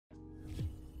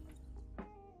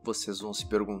Vocês vão se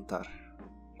perguntar,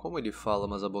 como ele fala,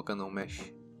 mas a boca não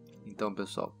mexe? Então,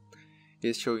 pessoal,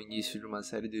 este é o início de uma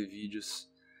série de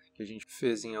vídeos que a gente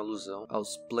fez em alusão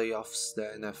aos playoffs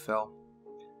da NFL.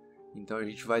 Então a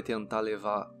gente vai tentar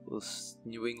levar os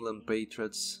New England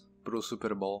Patriots para o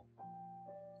Super Bowl.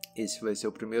 Esse vai ser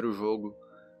o primeiro jogo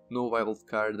no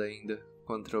Wildcard ainda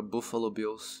contra o Buffalo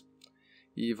Bills.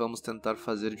 E vamos tentar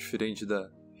fazer diferente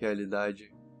da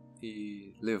realidade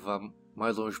e levar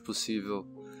mais longe possível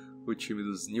o time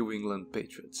dos New England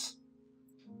Patriots.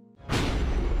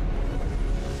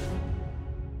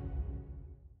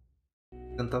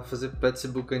 Tentar fazer Pets e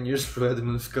Buccaneers pro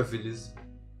Edmund ficar feliz.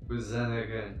 Pois é, né,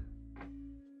 cara?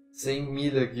 100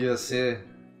 milha que ia ser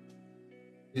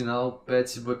final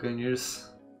Pets e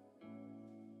Buccaneers.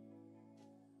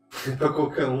 Pra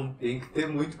qualquer um, tem que ter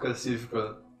muito cacife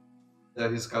pra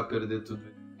arriscar perder tudo.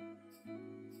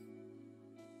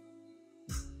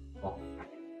 Bom,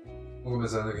 vamos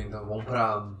começando aqui então. Vamos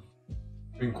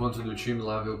pro encontro do time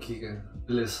lá, ver o que é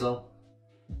seleção.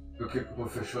 Ver o que o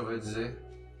fechou vai dizer.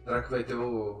 Será que vai ter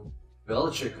o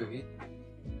Belichick aqui?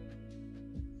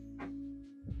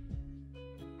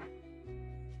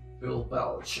 Bill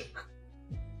Belichick.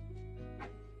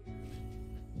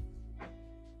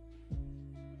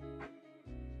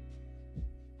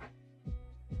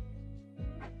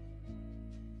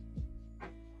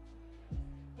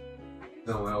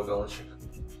 Não é o Belichick.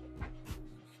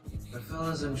 Vai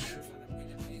falar, gente.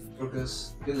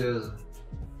 Beleza.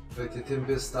 Vai ter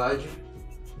tempestade.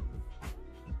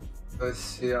 Vai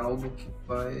ser algo que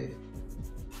vai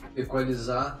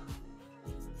equalizar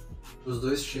os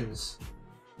dois times.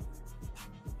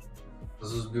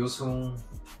 Mas os Bills são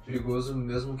perigosos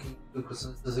mesmo que em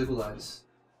circunstâncias regulares.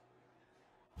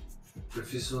 As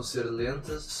superfícies vão ser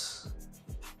lentas.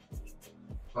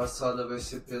 A passada vai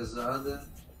ser pesada.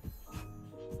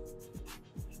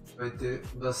 Vai ter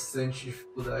bastante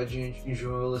dificuldade em atingir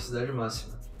uma velocidade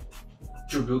máxima. O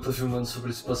tio Bill tá filmando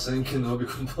sobre a situação em Kenobi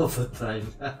com Palpatine.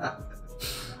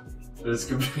 Parece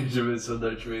que o bicho vai ser o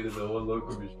Darth Vader, não, é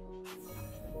louco, bicho.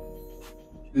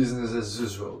 Business as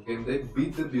usual. Game Day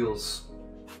beat the Bills.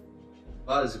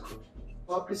 Básico.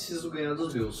 Só preciso ganhar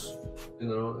dos Bills.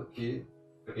 Aqui,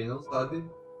 pra quem não sabe,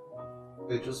 os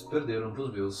Patriots perderam pros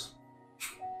Bills.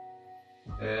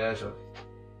 Jovem.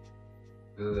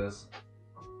 Beleza.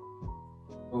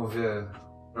 Vamos ver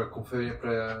pra conferir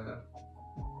pra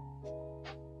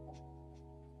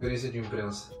conferência de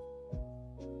imprensa.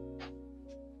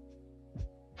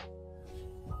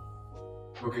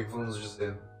 O que vamos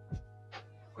dizer?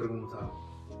 Perguntar.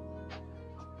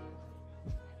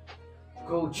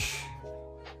 Coach.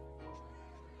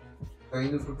 Tá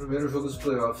indo pro primeiro jogo dos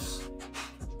playoffs.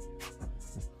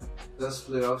 Das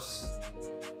playoffs.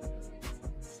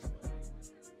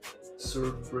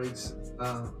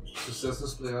 Sucesso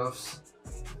nos playoffs.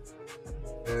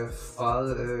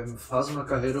 Faz uma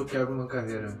carreira ou quebra uma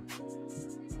carreira.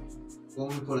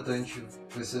 Como importante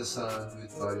vai ser essa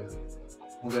vitória?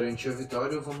 Vamos garantir a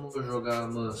vitória ou vamos jogar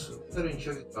manso? Vamos garantir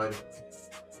a vitória.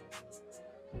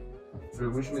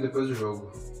 Pergunte-me depois do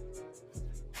jogo.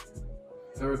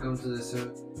 Never come to this.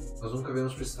 Nós nunca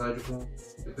viemos pro estádio com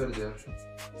e perder.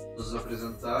 Nos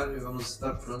apresentar e vamos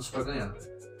estar prontos para ganhar.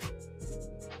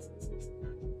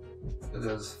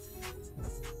 Beleza.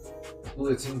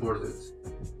 Bulletin boarded.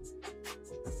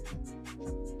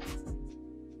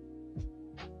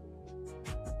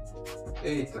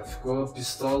 Eita, ficou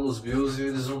pistola os Bills e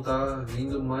eles vão estar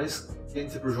vindo mais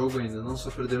quente pro jogo ainda. Não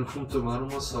só perderam como tomaram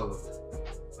uma só.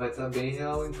 Vai estar bem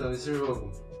real então esse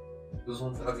jogo. Os Bills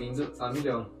vão estar vindo a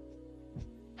milhão.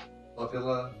 Só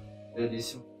pela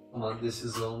belíssima tomada de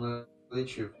decisão na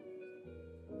coletiva.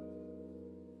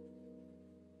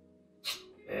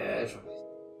 Jovem.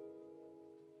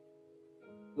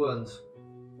 Quando?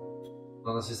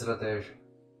 Na nossa estratégia.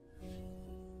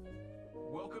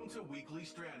 Welcome to Weekly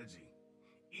Strategy.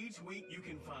 Each week you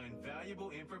can find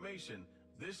valuable information.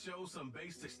 This shows some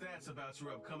basic stats about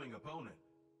your upcoming opponent.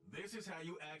 This is how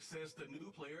you access the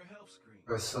new player help screen.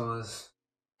 Quais são as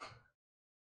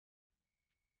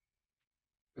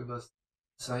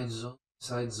side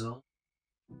zone,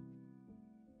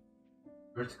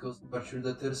 verticals a partir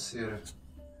da terceira.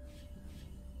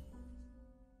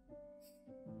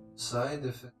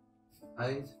 Side,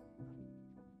 side.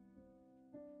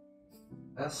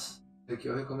 Esse aqui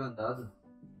é o recomendado.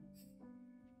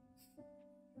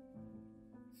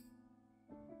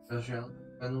 Já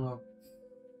é numa.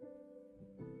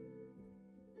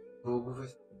 O jogo vai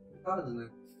ser complicado,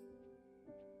 né?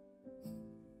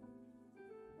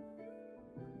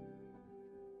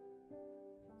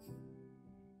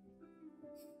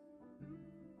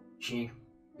 Tinha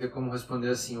Tem como responder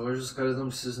assim: hoje os caras não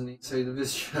precisam nem sair do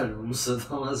vestiário, vamos só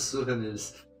dar uma surra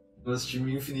neles. Nosso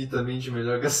time é infinitamente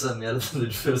melhor que essa merda do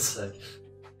adversário.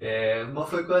 Mas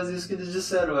foi quase isso que eles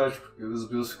disseram, eu acho, porque os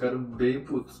Bills ficaram bem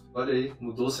putos. Olha aí,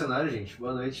 mudou o cenário, gente.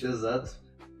 Boa noite, exato.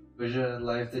 Hoje a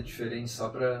live tá diferente só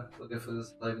pra poder fazer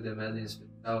essa live de Madden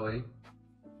especial aí.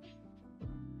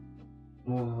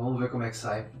 Vamos ver como é que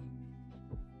sai.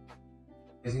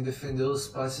 Eles defendeu os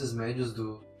passes médios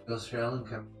do Josh Allen,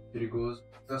 que é perigoso,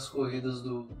 e as corridas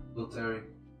do Terry.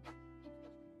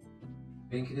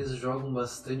 Bem que eles jogam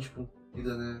bastante com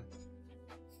corrida, né?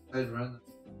 Side run.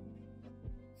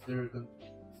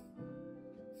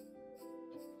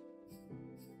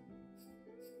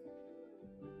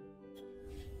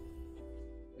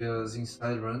 E as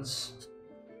inside runs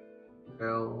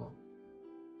é o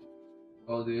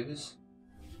qual deles.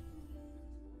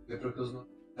 É para que os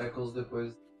tackles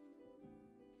depois.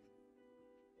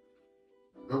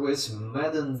 Jogo esse,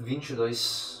 Madden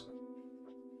 22.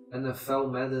 NFL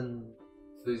Madden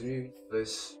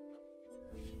 2022.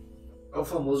 É o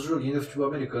famoso joguinho de futebol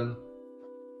americano.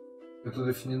 Eu tô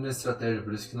definindo minha estratégia,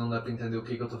 por isso que não dá pra entender o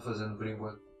que eu tô fazendo por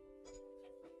enquanto.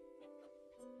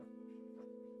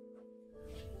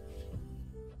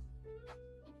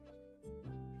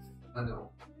 Ah não.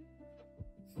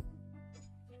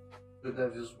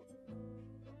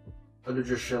 Olha o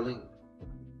Josh Allen.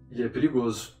 Ele é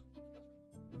perigoso.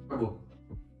 Acabou.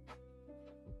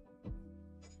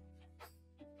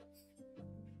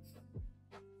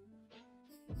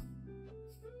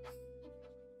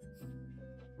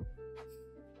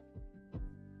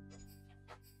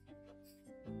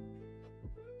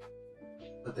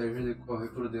 Até ele corre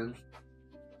por dentro.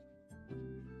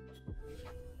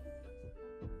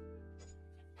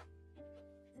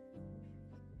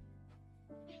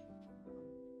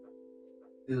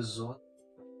 Zona.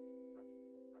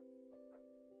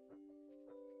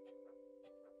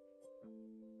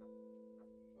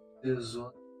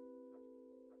 Zona.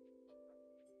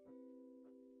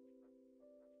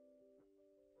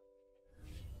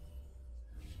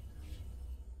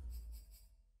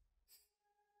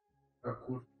 Tá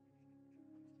curto.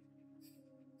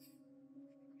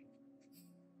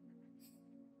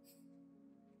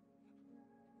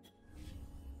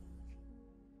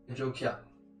 É o que há.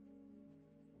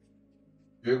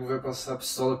 O Diego vai passar a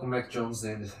pistola com o Mac Jones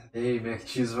nele. Ei, Mac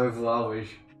Cheese vai voar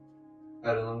hoje.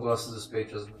 Cara, eu não gosto dos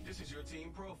Patriots.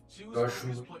 Eu acho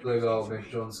muito legal o Mac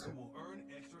Jones, cara.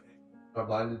 O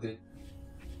trabalho dele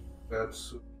é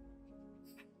absurdo.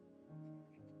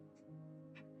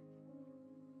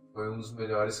 Foi um dos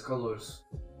melhores calouros.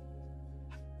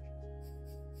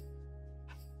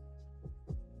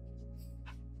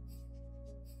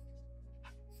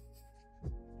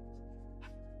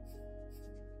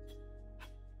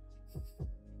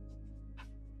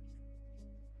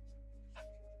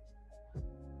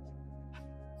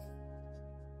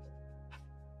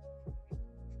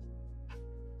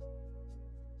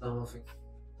 Não, enfim.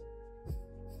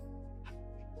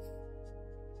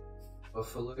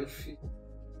 Buffalo é difícil.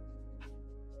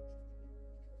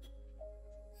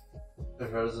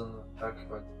 As no ataque,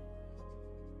 vai.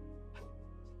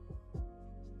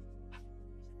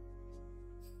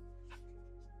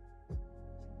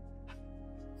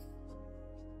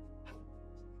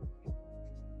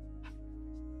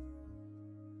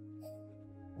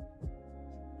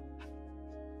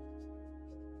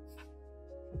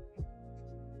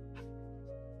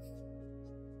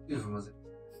 Mas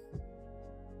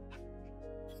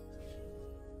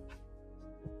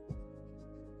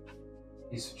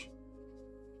isso, tipo,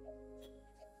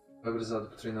 valorizado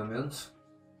para o treinamento,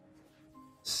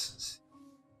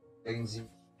 conseguem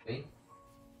desempenhar bem.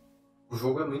 O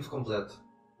jogo é muito completo.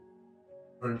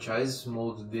 O franchise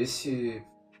mode desse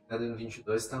Madden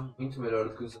 22 está muito melhor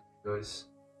do que os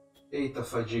anteriores. Eita, a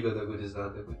fadiga da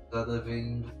gurizada. A gurizada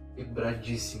vem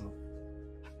quebradíssimo.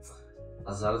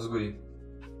 Azar dos guri.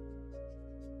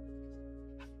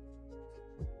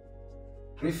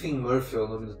 Griffin Murphy é o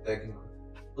nome do técnico.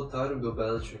 Botaram o Bill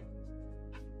Belichick.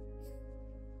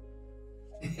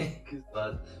 Que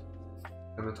zoado.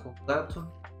 Treinamento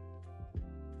completo.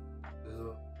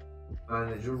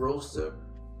 Manage o roster.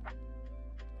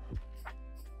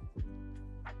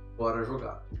 Bora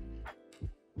jogar.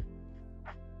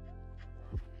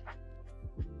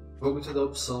 O jogo te dá a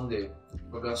opção de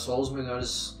jogar só os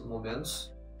melhores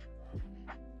momentos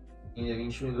em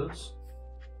 20 minutos.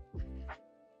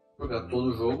 Jogar todo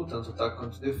o jogo, tanto ataque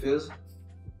quanto defesa,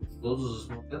 todos os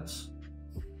momentos.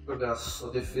 Jogar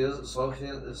só defesa, só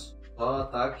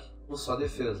ataque ou só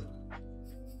defesa.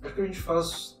 Acho que a gente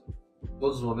faz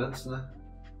todos os momentos, né?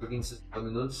 Joguinho de 60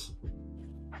 minutos.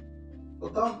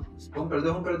 Total, se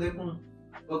vamos perder com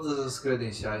todas as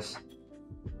credenciais.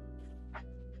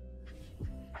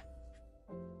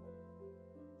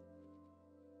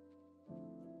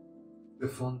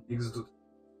 Telefone Pigs do...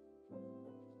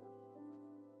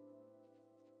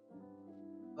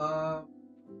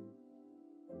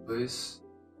 Dois.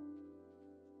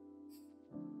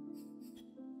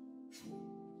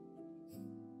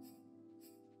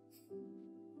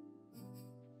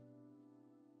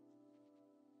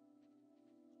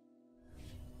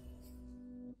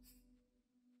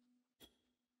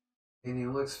 Tem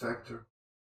nenhum X Factor.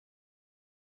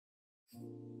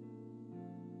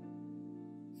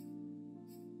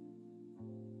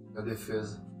 A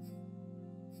defesa.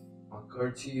 A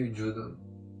Cortes e o Julho.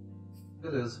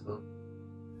 Beleza, vamos.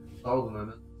 Algo, não é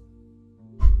mesmo?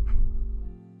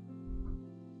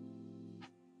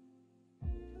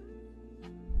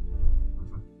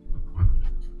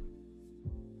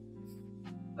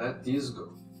 Let this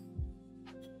go.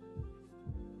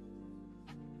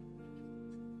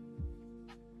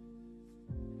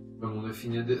 Vamos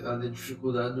definir a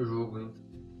dificuldade do jogo, então.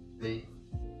 Sei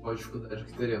qual a dificuldade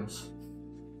que teremos.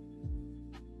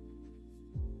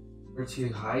 Curti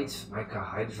Hyde, Micah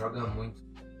Hyde joga muito.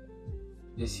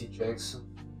 DC Jackson,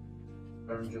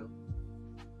 Angel,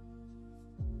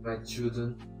 Matt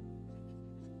Judon,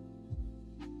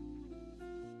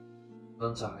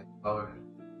 Tanta High Power,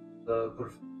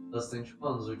 por bastante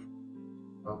mal nos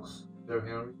últimos jogos. Peter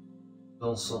Henry,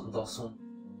 Dawson,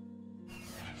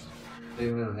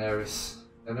 Damon Harris,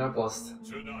 é minha aposta.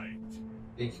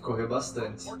 Tem que correr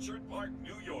bastante. Orchard Park,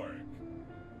 New York.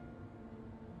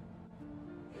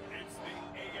 It's the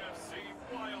AFC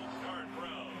Wildcard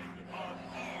round of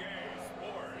EA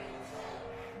Sports.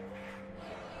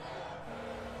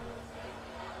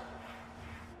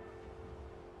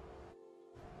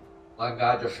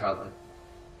 Lagarde achada.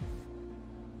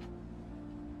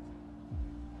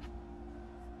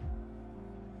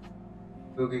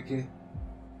 Ver o que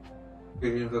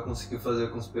a gente vai conseguir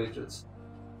fazer com os Patriots.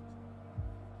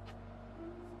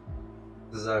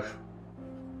 Vocês acham?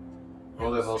 Vão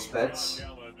levar os Pets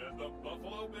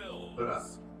para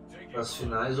as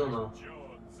finais ou não?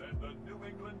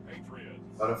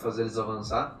 Para fazer eles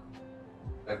avançar?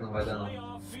 Será que não vai dar não?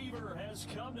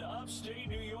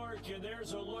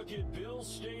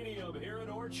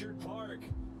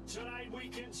 Tonight we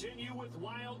continue with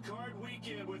Wildcard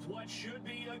Weekend with what should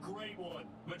be a great one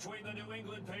between the New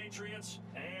England Patriots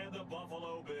and the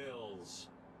Buffalo Bills.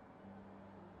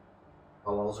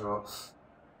 Falar os jogos.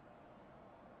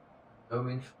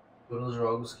 Realmente foram os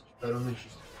jogos que tiveram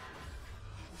notícia.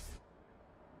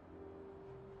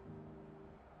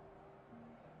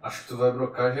 Acho que tu vai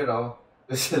brocar geral.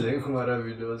 Esse elenco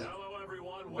maravilhoso.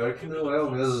 Pior que não é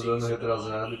o mesmo do ano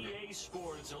retrasado.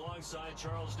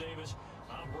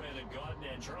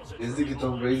 Desde que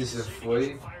Tom Brady se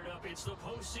foi,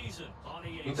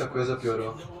 muita coisa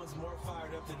piorou.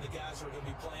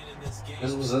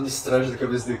 Mesmo usando esse traje da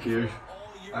cabeça de queijo.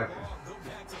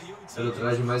 Era o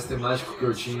traje mais temático que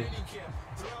eu tinha.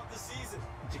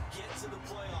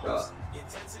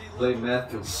 Play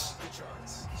Matthews.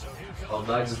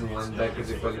 Saudades do linebacker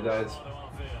de qualidade.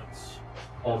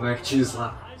 Ó, o Mac Cheese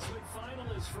lá.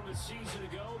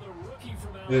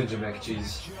 Grande Mac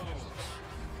Cheese.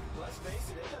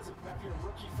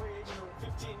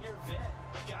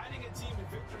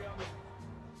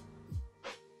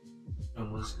 A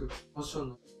música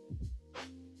funcionou.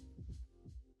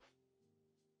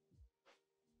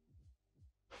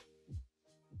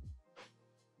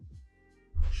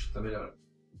 Acho que tá melhor.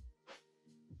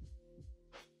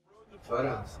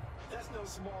 Agora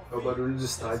é o barulho do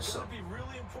estádio só.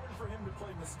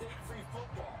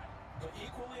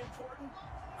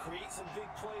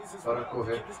 Para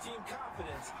correr.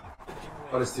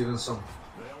 Para Stevenson.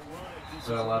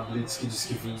 Olha lá, Blitz que diz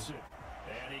que vinha.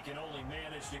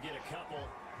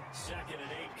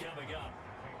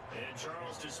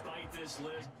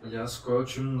 Aliás, qual é o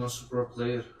time do nosso pro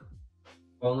player?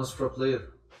 Qual é o nosso pro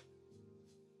player?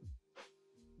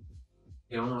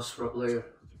 Quem é o nosso pro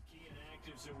player?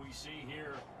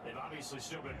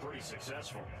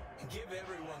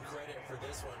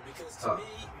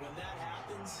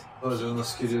 Fazer o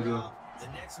nosso querido.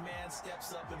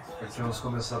 Aqui vamos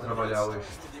começar a trabalhar hoje.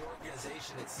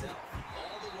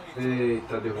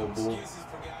 Eita, derrubou.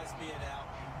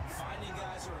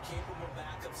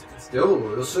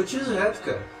 Eu sou Cheesehead,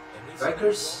 cara.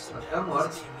 Packers até a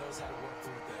morte.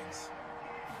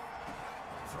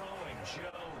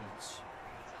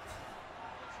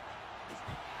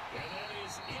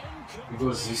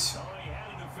 Perigosíssimo.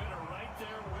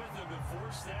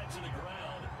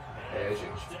 É,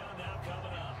 gente.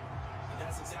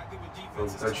 O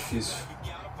jogo tá difícil.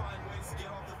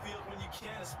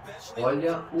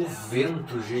 Olha o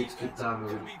vento, o jeito que tá, meu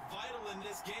irmão.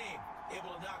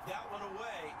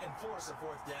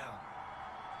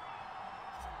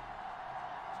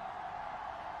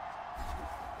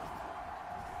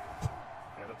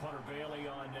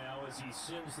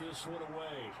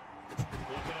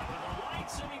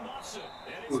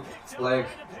 Flag,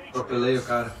 atropelei o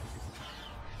cara.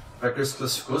 O Patriots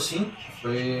classificou, sim.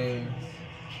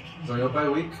 Ganhou by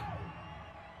week.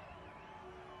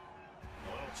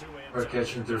 For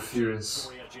catch interference.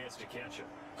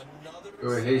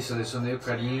 Eu errei, selecionei o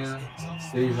carinha.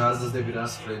 6 jardas de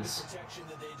graça pra eles.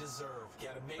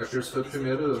 O Patriots foi o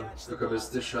primeiro da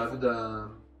cabeça de chave da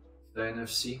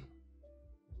NFC.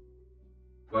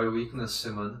 By week nessa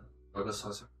semana. Joga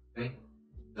só se bem.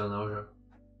 Já não, já.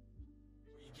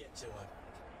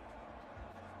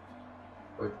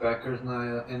 Foi Packers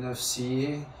na NFC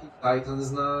e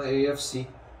Titans na AFC.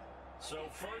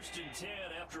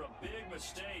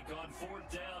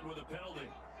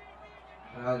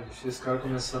 Ah, deixa esse cara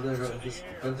começar a dar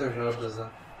 50 jardas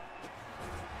lá.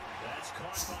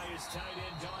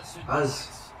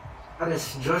 Mas, cara,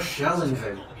 esse Josh Allen,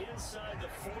 velho.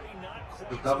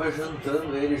 Eu tava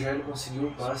jantando ele, já ele conseguiu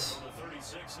o passe.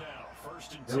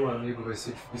 Meu amigo, vai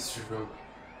ser difícil esse jogo.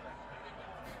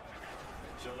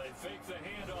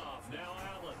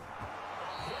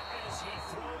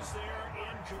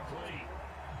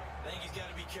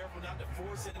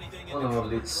 Oh não,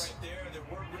 blitz.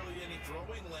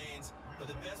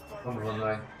 Vamos, Van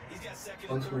Ryan.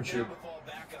 Conto contigo.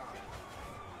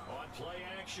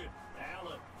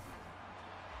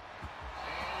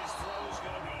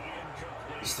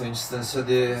 Estou em distância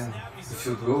de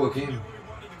field goal aqui.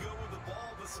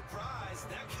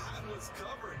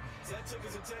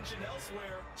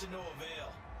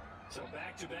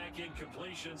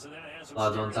 Lá,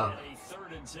 não tá.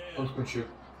 Conto contigo.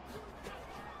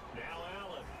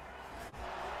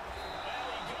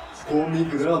 Come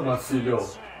grama, filho.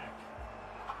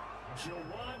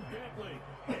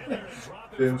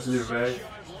 Bentley, velho.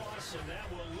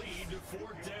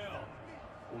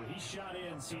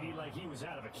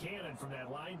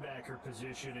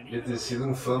 Ia ter sido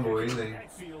um fumble ainda, hein?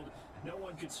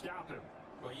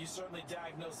 Well, you certainly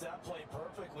diagnosed that play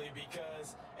perfectly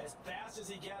because as fast as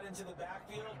he got into the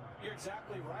backfield, you're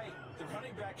exactly right. The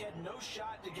running back had no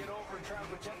shot to get over and try to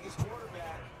protect his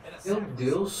quarterback. Meu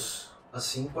Deus,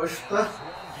 assim pode chutar.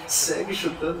 Segue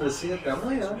chutando assim até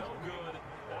amanhã.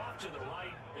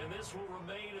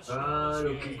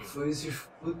 Cara, o que foi esse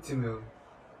chute, meu?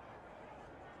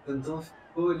 Tentou,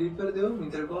 ficou ali e perdeu, me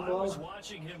entregou a bola.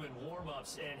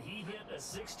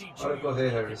 Bora correr,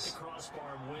 Harris.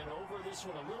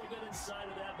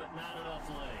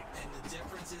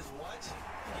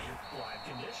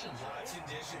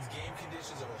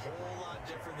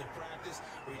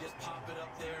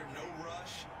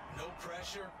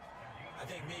 I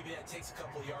think maybe that takes a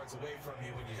couple yards away from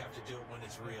you when you have to do it when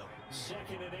it's real.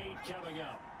 2nd and 8 coming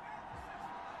up.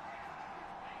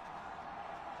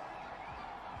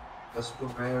 Passo pro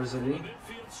Myers ali.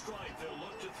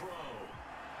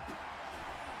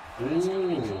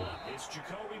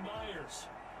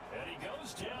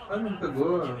 Ah, não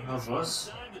pegou a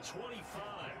voz.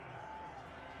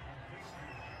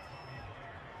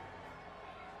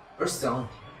 First down.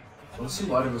 Vamos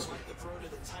embora, meus colegas.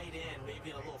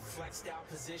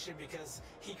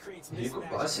 Rico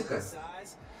passe, cara.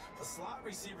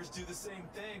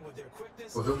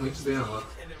 Correu muito bem a rota.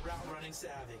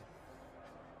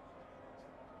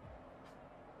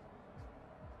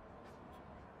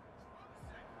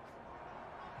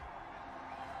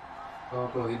 Boa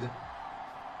corrida.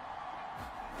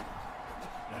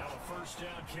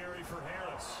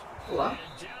 Olá,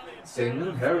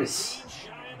 Damon Harris.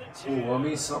 O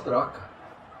homem só troca.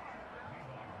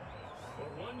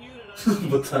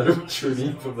 Botaram o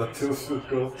Churin pra bater o field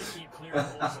goal.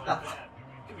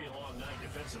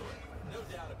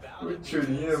 O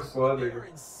Churin é foda,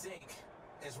 cara.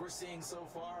 As we're seeing so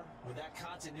far, when that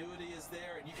continuity is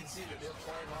there, and you can see that they're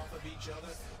playing off of each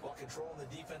other while controlling the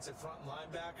defensive front and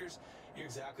linebackers, you're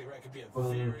exactly right. It could be a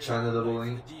very China double for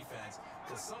lane. the defense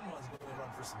because someone's going to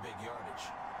run for some big yardage.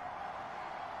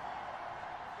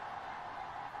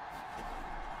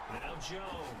 Now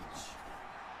Jones.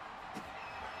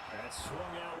 That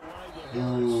swung out wide to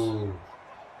Harris.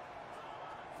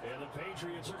 And the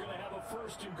Patriots are going to have a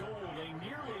 1st and goal. They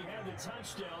nearly had the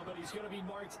touchdown, but he's going to be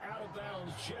marked out of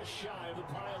bounds just shy of the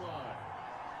pylon.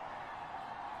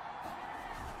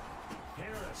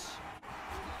 Harris.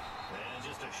 And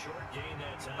just a short gain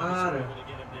that time. Able to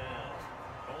get him down.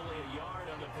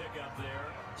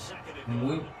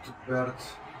 Muito perto.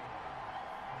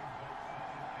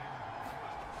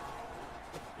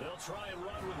 They'll try and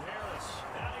run with Harris.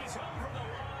 And he's over the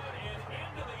line and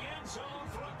into the end zone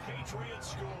for a Patriots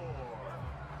score.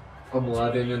 Vamos lá,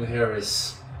 Damian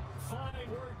Harris. Fine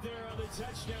work there on the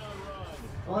touchdown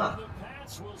run. Lá. The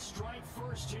Pats will strike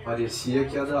first here. Parecia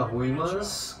que ia dar ruim,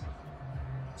 mas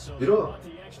So virou.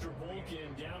 the extra bulk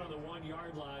in down on the 1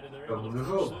 yard line and they're Estamos able no to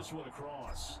jogo. push this one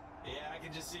across. Yeah, I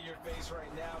can just see your face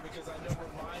right now because I know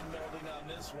we're mind melding on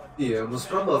this one. E vamos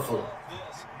pra Buffalo.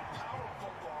 This power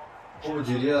football. Como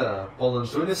diria Paulo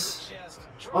Antunes.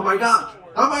 Oh my God!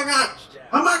 Oh my God!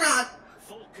 Oh my God!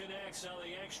 Full connects on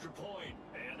the extra point,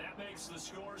 and that makes the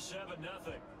score 7-0.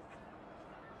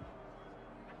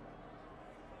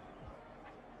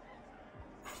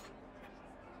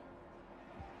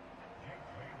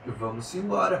 E vamos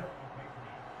embora.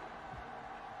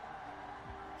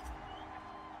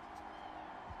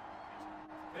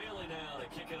 Bailey now to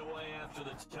kick it away after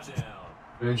the touchdown.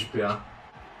 Grande PA.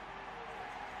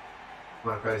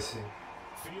 Marcar esse.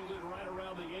 Fielded right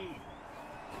around the 8.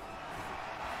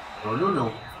 Não, não, não.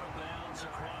 Out of bounds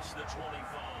across the 25.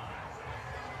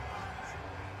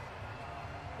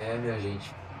 É, minha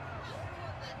gente.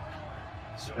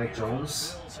 So Mac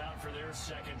Jones Bills out for their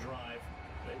second drive.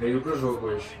 veio pro jogo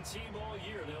hoje. Team all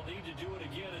year. They'll need to do it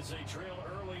again as they trail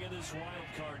early in this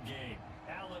wildcard game.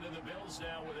 Allen and the Bills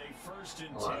now with a 1st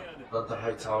and 10. Atlanta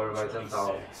Hightower vai tentar.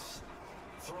 Ó.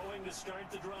 Throwing to start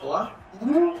the drive. Olá.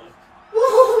 Allen.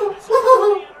 This is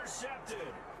intercepted.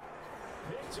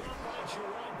 Picked up by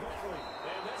Jerome Bailey.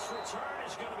 And this return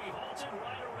is going to be halted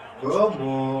right around the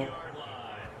Vamos. 20-yard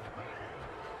line.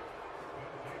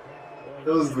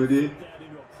 Deus guri. That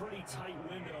into a pretty tight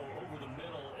window over the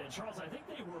middle. And Charles, I think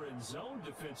they were in zone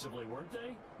defensively, weren't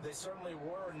they? They certainly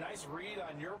were. Nice read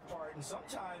on your part. And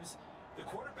sometimes the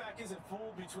quarterback isn't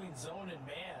fooled between zone and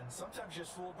man. Sometimes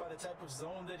just fooled by the type of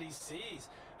zone that he sees.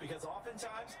 Because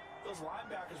oftentimes those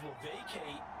linebackers will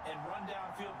vacate and run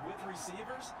downfield with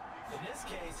receivers. In this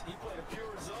case, he played a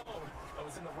pure zone and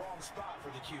was in the wrong spot for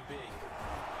the QB.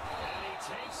 And he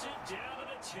takes it down to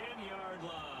the 10-yard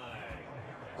line.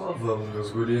 Ó, vamos,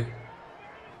 meus guri.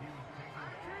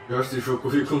 Jorge deixou o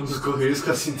currículo dos Correios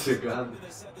ficar se entregado.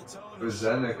 Pois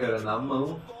é, né, cara? Na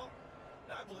mão.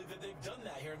 I believe that they've done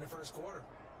that here in the first quarter.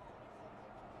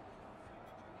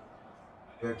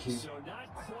 E aqui. So not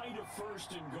quite a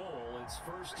 1st and goal. It's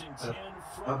 1st and 10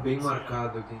 from Tá bem the 10.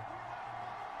 marcado aqui.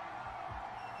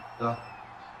 Tá.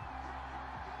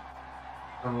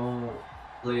 Vamos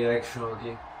play action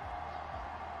aqui.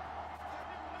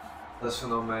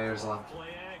 Acionar o Myers lá.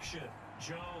 Play action.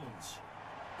 Jones.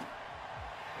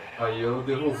 Aí eu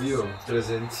devolvi o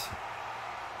 300.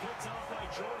 Picked off by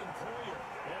Jordan Poyer.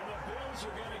 And the Bills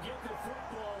are going to get the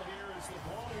football here as the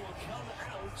ball will come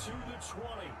out to the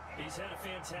 20. He's had a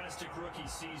fantastic rookie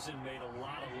season, made a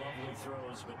lot of lovely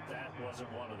throws, but that wasn't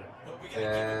one of them. But we gotta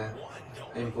É, give him one,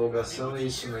 don't a we? empolgação é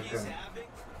isso, né, He's cara? having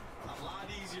a lot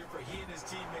easier for he and his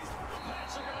teammates. The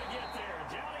Pats are going to get there.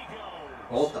 Down he goes.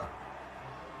 Volta.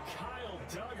 Kyle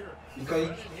Duggar. Fica aí.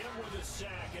 Credit him with a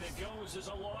sack, and it goes as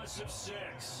a loss of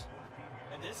 6.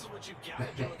 And this is what you've got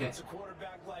to do against a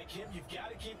quarterback like him. You've got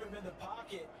to keep him in the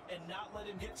pocket and not let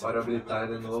him get to Bora the perimeter, habilitar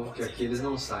de because novo, once que he aqui eles gets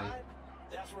não outside, saem.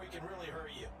 that's where he can really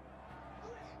hurt you.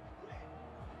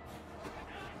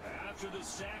 After the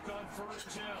sack on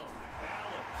 1st down,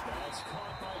 Allen. That's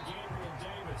caught by Gabriel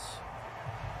Davis.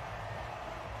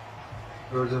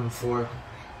 Jordan 4.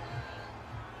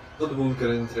 Todo mundo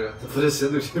querendo entregar. Tá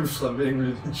parecendo o time do Flamengo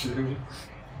e do time.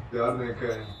 Pior, né,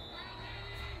 cara?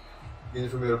 E no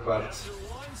primeiro quarto. After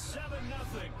one,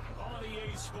 7-0 on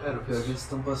EA Sports. Cara, o pior é que eles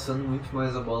estão passando muito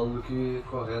mais a bola do que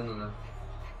correndo, né?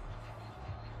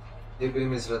 E bem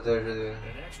minha estratégia de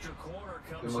An extra corner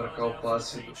comes marcar on o now for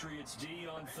passe the do- Patriots D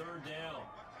on 3rd down.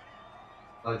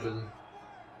 ajuda.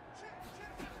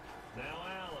 Now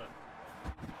Allen.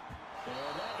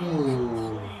 Well, that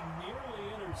incomplete,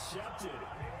 nearly intercepted.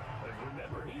 But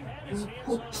remember, he had his hands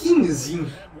on the Pouquinhozinho.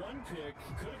 That one pick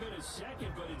could have been a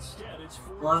second, but instead it's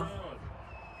 4th Lá. down.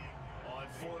 On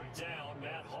 4th down,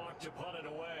 Matt Hawk to punt it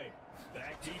away.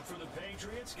 Back deep for the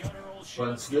Patriots, Gunnar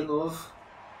Antes de Olszewski. novo.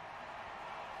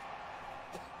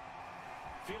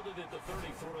 Fielded at the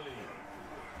 33.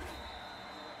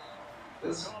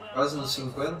 Beleza? Quase nos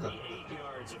 50. 8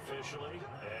 yards officially,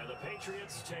 and the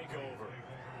Patriots take over.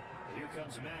 Here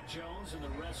comes Mac Jones and the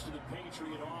rest of the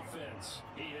Patriot offense.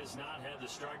 He has not had the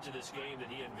start to this game that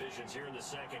he envisions here in the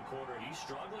second quarter. He's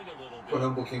struggling a little bit. Correr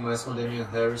um pouquinho mais com o Damian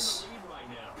Harris. Lead right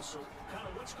now. So, kind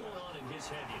of what's going on in his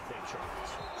head, do you think,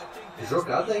 Charles? I think that's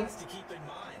Jogada, what he hein? has to keep in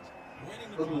mind.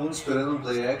 Winning the Todo ball mundo esperando um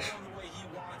play game, action. the way he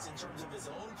wants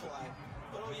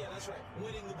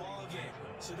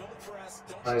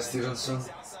Vai, Stevenson.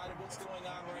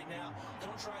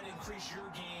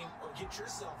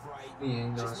 E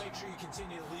ainda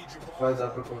vai dar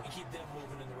pra correr.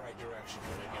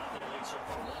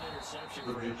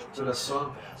 O objetivo era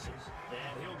só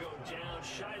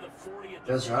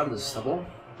 10 jardas, tá bom?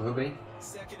 Correu bem.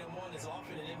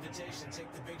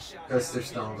 Quer esse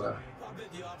touchdown agora.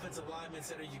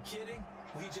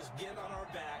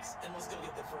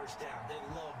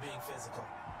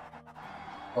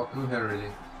 Foco no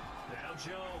Harry.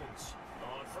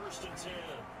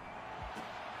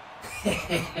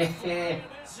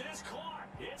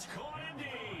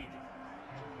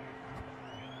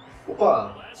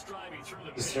 Opa!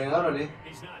 Estranharam ali.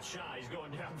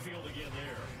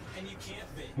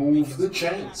 Move the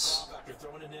chance.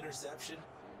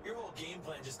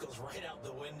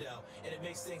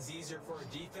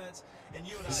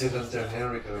 Esse Hunter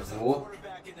Henry, cara, voou.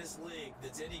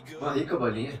 Uma rica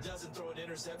bolinha.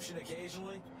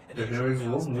 O Henry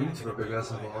voou muito pra pegar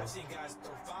essa bola.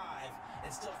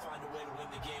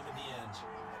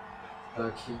 Tá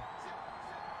aqui.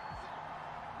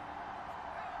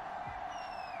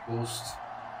 Post.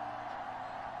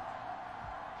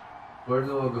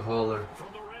 Burnog Holler.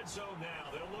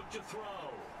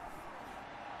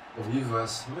 Horrível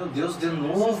essa. Meu Deus, de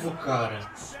novo, cara.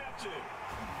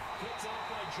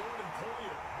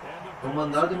 Vou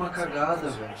mandar de uma cagada,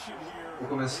 velho. Vou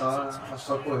começar a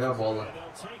só correr a bola.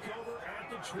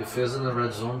 Defesa na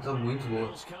red zone tá muito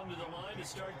boa.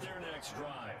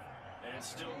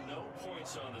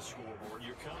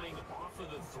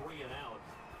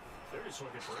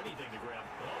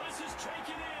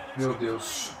 Meu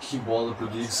Deus, que bola pro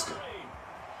Diggs, cara.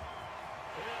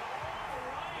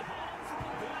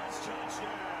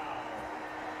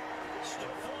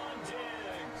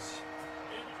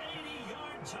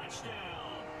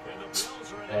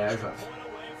 É, já.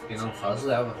 Quem não faz,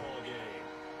 leva.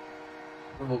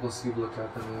 Não vou conseguir bloquear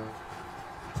também.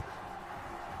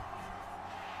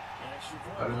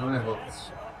 O cara não errou.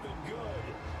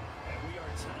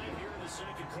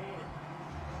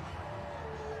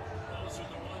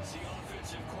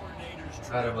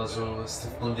 Cara, mas o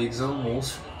Stephon Diggs é um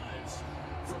monstro.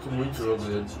 Curto muito o jogo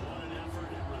dele.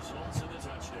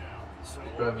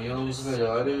 Pra mim é um dos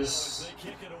melhores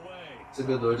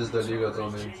recebedores da liga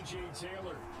atualmente.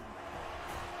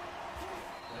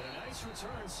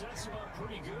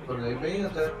 Tornei bem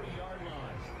até.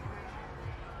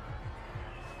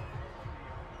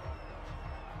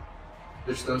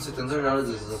 Touchdown 70 jardas,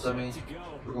 exatamente.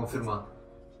 Por confirmar.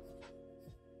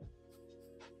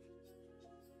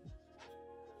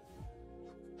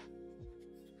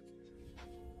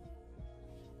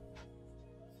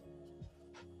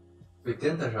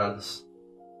 $80.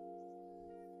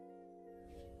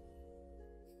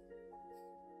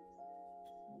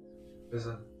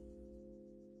 Pesado.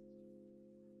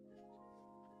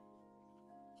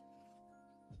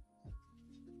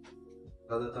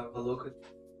 Nada tava louca.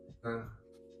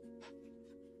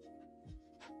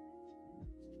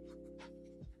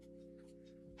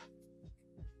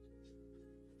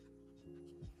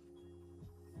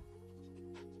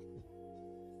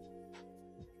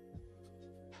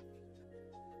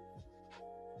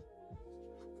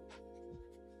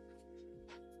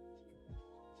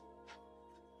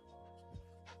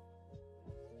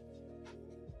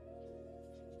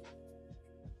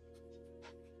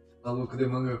 Maluco de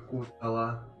manga curta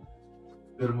lá,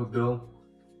 bermudão,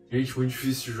 gente, muito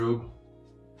difícil de jogo,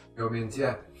 realmente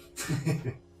é.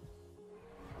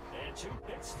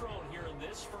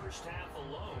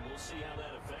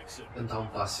 Tentar um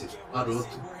passe maroto,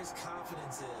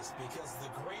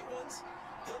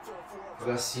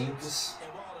 jogar simples.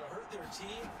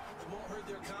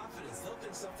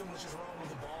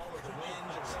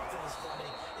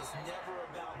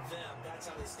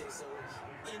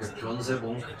 O Jones é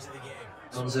bom, cara.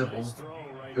 Jones é bom.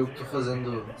 Eu que tô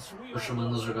fazendo, tô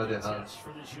chamando as jogadas erradas.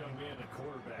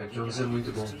 O Jones é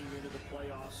muito bom.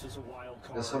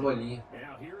 Essa bolinha.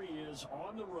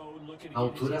 A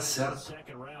altura certa.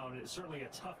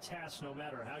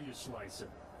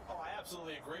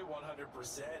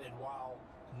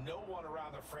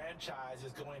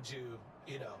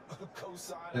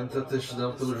 Tenta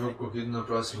touchdown pelo jogo corrido na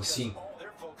próxima, sim.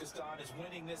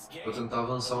 Vou tentar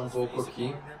avançar um pouco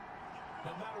aqui.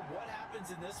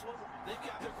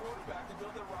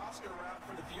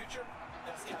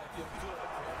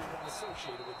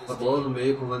 A bola no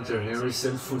meio com o Hunter Henry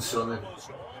sempre funciona.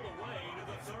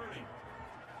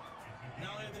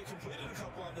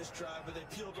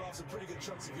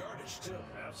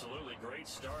 Absolutely great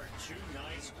start. 2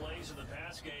 nice plays in the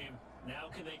pass game. Now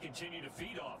can they continue to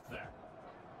feed off that?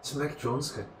 Esse Mac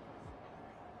Jones, cara.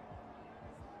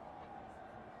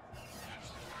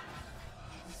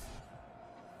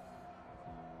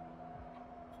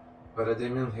 Agora é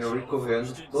Damian Henry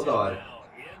correndo toda hora.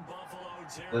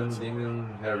 Dando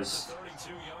Damian Harris.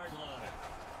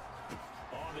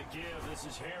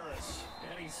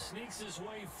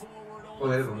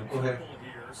 Correr, vamos correr.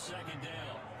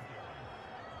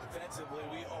 Defensively,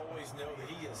 we always know that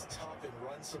he is tough in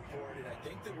run support, and I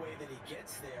think the way that he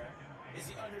gets there is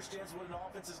he understands what an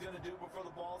offense is going to do before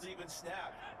the ball's even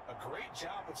snapped. A great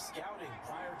job of scouting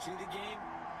prior to the game,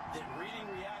 then reading,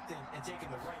 reacting, and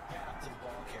taking the right path to the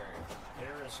ball carrier.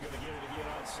 Harris going to get it again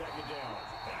on second down.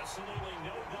 Absolutely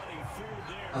nobody fooled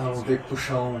there. Vamos ter que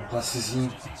puxar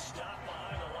passezinho.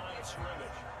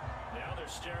 Now they're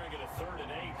staring at a 3rd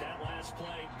and 8. That last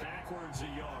play backwards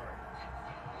a yard.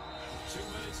 2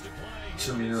 minutes to play.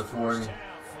 2 minutes warning.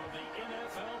 From the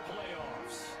NFL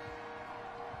playoffs.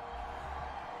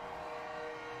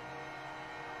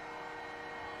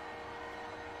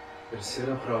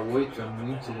 Terceira para 8 é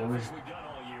muito longe.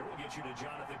 You to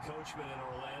Jonathan Coachman in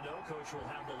Orlando. Coach will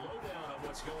have the lowdown of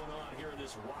what's going on here in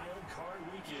this Wildcard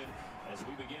weekend as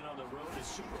we begin on the road to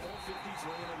Super Bowl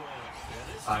 53 in Atlanta. And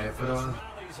this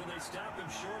rallies and they stop him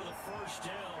short of the 1st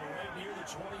down, right near the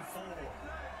 24.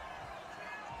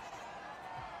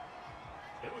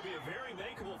 It would be a very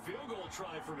makeable field goal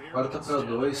try from here. 4ª para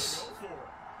 2.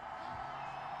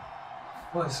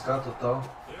 Vou arriscar total.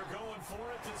 They're going for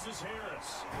it. This is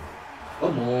Harris.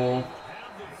 Vamos.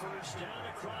 First down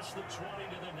across the 20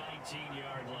 to the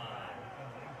 19-yard line.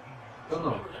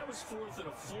 Remember, that was 4th and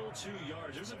a full 2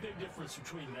 yards. There's a big difference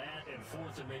between that and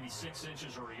 4th and maybe 6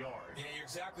 inches or a yard. Yeah, you're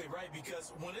exactly right,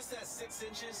 because when it's that 6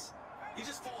 inches, you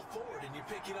just fall forward and you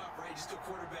pick it up, right? Just go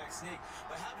quarterback sneak.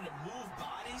 But having to move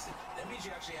bodies, that means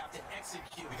you actually have to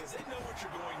execute because they know what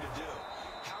you're going to do.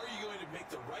 How are you going to make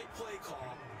the right play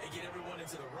call and get everyone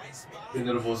into the right spot? Fiquei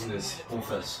nervoso nesse,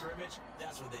 confesso.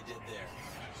 That's what they did there.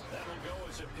 That will go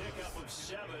as a pickup of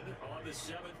 7 on the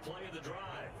 7th play of the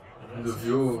drive. Quando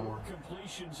viu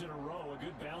Completions in a row, a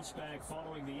good bounce back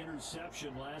following the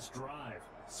interception last drive.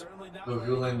 eu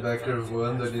vi o linebacker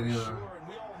voando ali no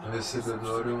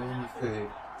recebedor, eu me ferrei.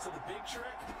 So the big trick,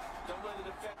 don't let it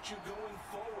affect you going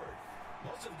forward.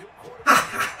 Most of the good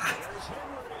quarterbacks.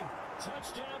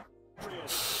 Touchdown.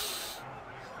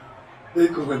 E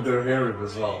com o Hunter Henry,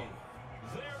 pessoal.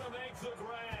 There to make the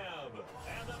grab,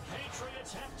 and the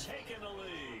Patriots have taken the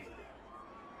lead.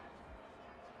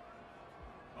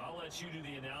 I'll let you do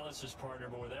the analysis, partner,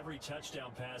 but with every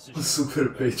touchdown pass, O Super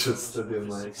Patriots tá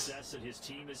demais. Success that his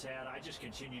team has had, I just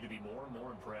continue to be more and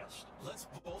more impressed. Let's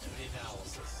both do the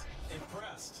analysis.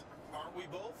 Impressed. Aren't we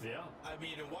both? Yeah. I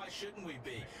mean, and why shouldn't we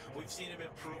be? We've seen him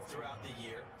improve throughout the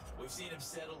year. We've seen him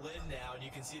settle in now, and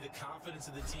you can see the confidence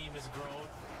of the team has grown.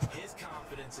 His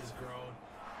confidence has grown.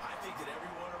 I think that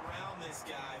everyone around this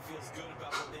guy feels good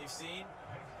about what they've seen,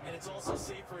 and it's also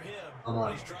safe for him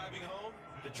when he's driving home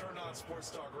to turn on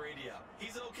Sports Talk Radio.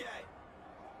 He's okay.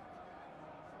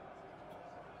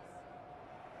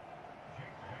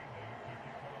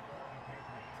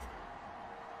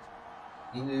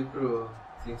 Indo pro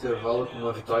intervalo com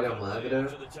uma vitória magra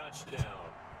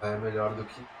é melhor do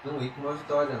que não ir com uma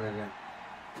vitória, né, galera?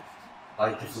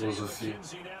 Ai, que filosofia.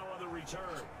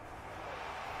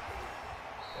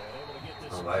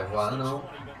 Não vai voar, não.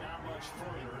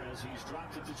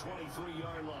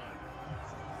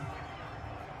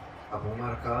 Tá, vamos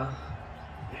marcar.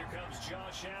 Here comes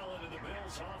Josh Allen and the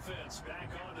Bills offense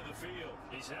back onto the field.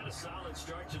 He's had a solid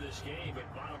start to this game, but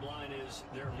bottom line is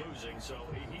they're losing, so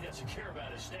he doesn't care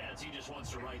about his stats. He just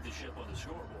wants to right the ship on the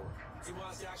scoreboard. He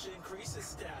wants to actually increase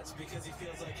his stats because he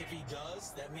feels like if he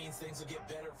does, that means things will get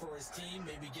better for his team,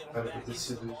 maybe get him back into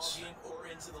the ball game or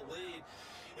into the lead.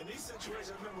 In these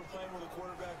situations, I remember playing with a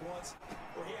quarterback once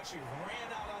where he actually ran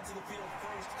out onto the field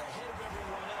first ahead of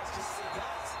everyone else just to say,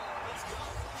 guys, let's go.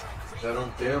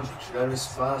 Tiveram tempo, tiveram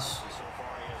espaço. So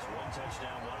far he has 1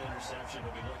 touchdown, 1 interception.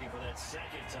 He'll be looking for that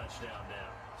 2nd touchdown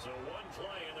now. So 1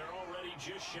 play and they're already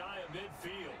just shy of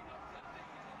midfield.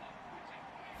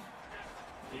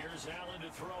 Here's Allen to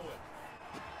throw it.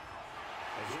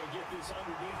 And he'll get this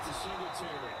underneath to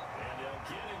Singletary. And they'll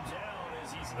get him down as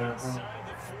he's inside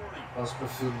the 40. Passo pro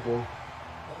field goal.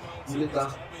 Militar.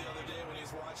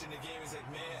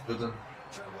 Ajudando.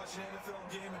 Trying to watch an NFL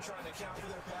game and trying to counter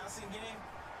their passing game,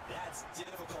 that's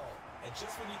difficult. And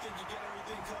just when you think you get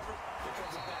everything covered, there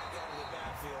comes a back out of the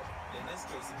backfield. In this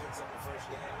case, he picks up the 1st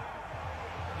down.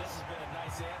 And this has been a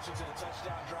nice answer to the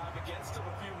touchdown drive against them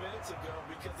a few minutes ago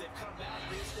because they've come back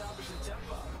and reestablished the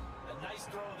tempo. A nice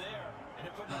throw there, and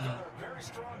they're putting together a very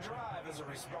strong drive as a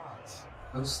response.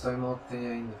 Quantos timeout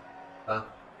tem ainda? Tá.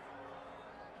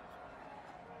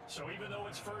 So even though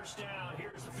it's 1st down,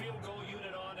 here's the field goal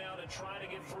unit on now to try to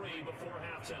get 3 before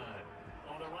halftime.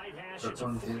 On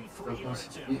Pra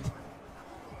conseguir.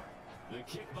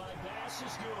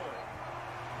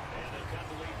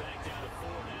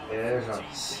 É,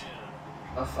 Jones.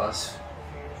 Tá fácil.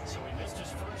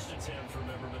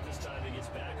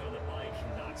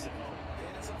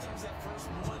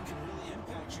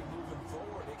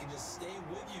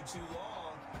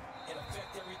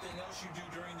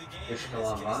 Deixa eu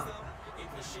lavar.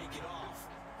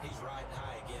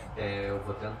 É, eu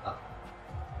vou tentar.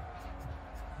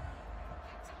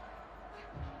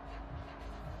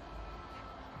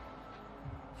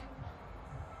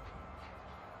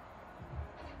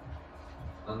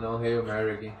 Não, Hail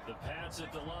Mary aqui. The Pats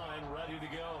at the line, ready to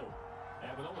go.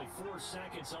 And with only 4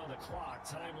 seconds on the clock,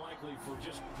 time likely for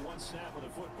just one snap of the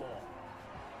football.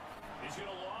 He's going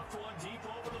to loft one deep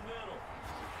over the middle.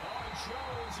 And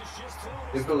Jones is just thrown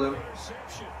his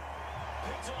interception.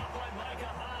 Picked off by Micah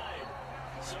Hyde.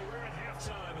 So we're at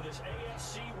halftime of this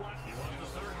AFC. What? You want the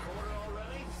third quarter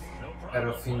already? No problem.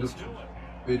 Era o fim do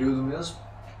período mesmo.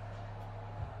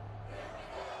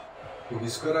 O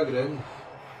risco era grande.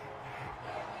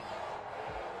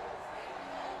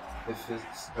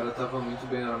 Esse cara tava muito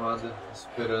bem armado,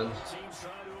 esperando.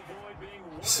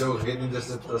 Seu rei de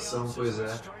interceptação, pois é.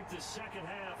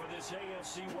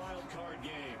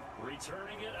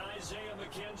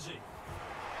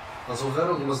 Mas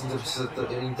houveram algumas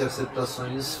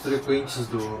interceptações frequentes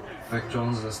do Mac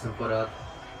Jones nessa temporada.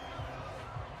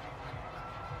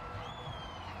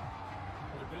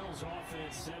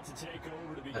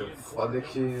 O foda é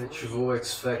que ativou o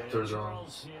X-Factor do Allen,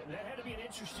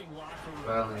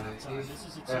 né?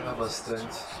 E erra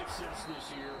bastante.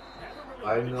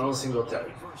 Aí não,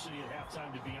 Singletary.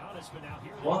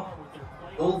 Ó,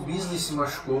 o Beasley se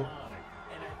machucou.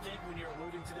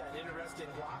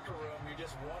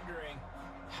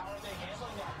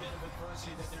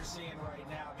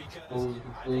 O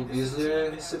Beasley é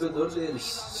recebedor deles,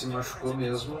 se machucou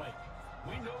mesmo.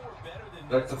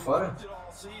 Será que tá fora?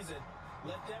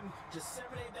 Let them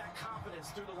disseminate that confidence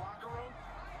through the locker room.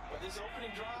 But this opening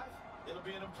drive, it'll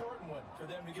be an important one for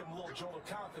them to give them a little jolt of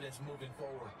confidence moving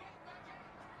forward.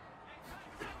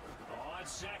 On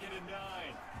 2nd and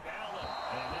 9, Allen,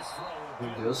 and this throw. Meu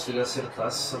Deus, se ele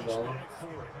acertasse essa bola.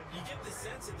 You get the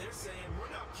sense that they're saying we're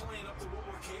not playing up to what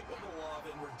we're capable of,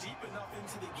 and we're deep enough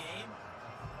into the game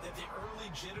that the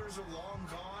early jitters are long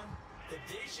gone. That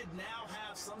they should now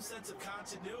have some sense of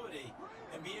continuity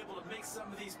and be able to make some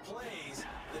of these plays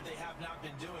that they have not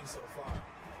been doing so far.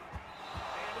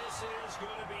 And this is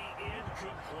going to be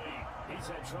incomplete.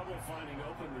 He's had trouble finding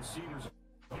open receivers.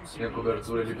 Tem a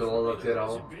cobertura ali pela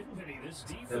lateral.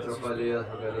 Eu atrapalhei a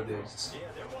jogada deles. Yeah,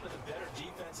 they're one of the better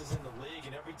defenses in the league,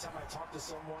 and every time I talk to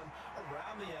someone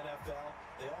around the NFL,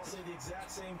 they all say the exact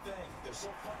same thing. They're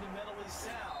so fundamentally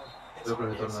sound, it's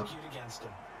hard to execute against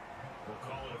them. We'll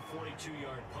call it a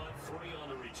 42-yard punt, 3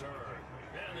 on the return.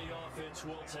 And the offense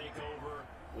will take over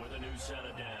with a new set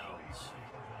of downs.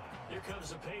 Here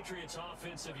comes the Patriots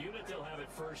offensive unit. They'll have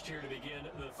it first here to begin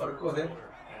the third quarter.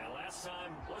 And last time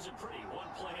wasn't pretty. One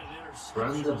play and an interception.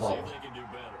 Run the ball. See if they can do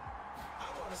better. I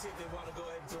want to see if they want to go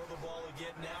ahead and throw the ball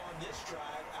again now on this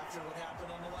drive after what happened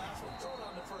on the last one. Throw it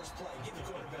on the first play. Give the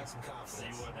quarterback some confidence.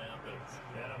 See what happens.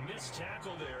 And a missed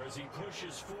tackle there as he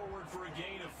pushes forward for a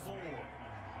gain of 4.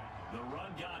 The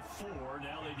run got 4,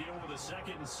 now they deal with a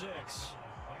 2nd and 6.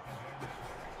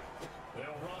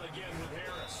 They'll run again with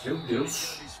Harris. Meu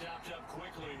Deus. He's going to be stopped up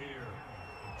quickly here.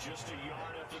 Just a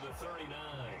yard after the 39.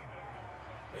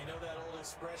 You know that old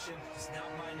expression, it's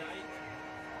not my night?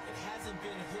 It hasn't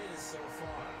been his so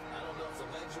far. I don't know if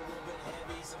the legs are a little bit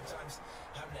heavy. Sometimes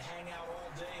having to hang out all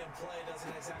day and play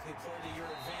doesn't exactly play to your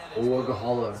advantage.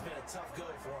 It's been a tough go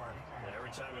for him. Every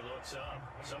time he looks up,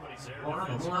 somebody's there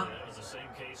defensively. That was the same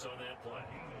case on that play.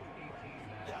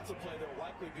 That's a play that will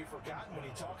likely be forgotten when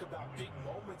you talk about big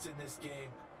moments in this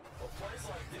game. Well, plays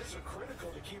like this are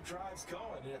critical to keep drives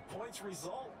going, and if points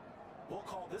result, we'll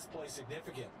call this play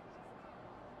significant.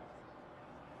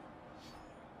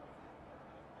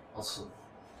 Nossa.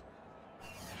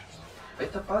 Aí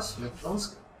tá fácil, né?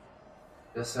 Nossa.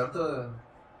 Ele acerta.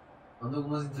 Manda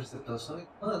algumas interceptações.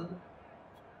 Manda.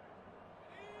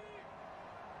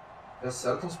 Ele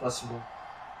acerta uns passes bons.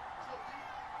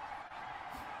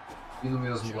 E no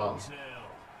mesmo lado.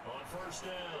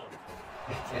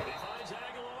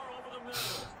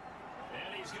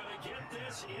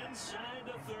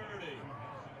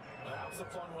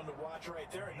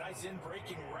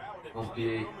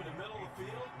 Confiei.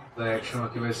 Da action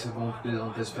aqui vai ser bom porque eles vão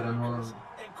estar esperando uma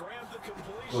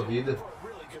corrida.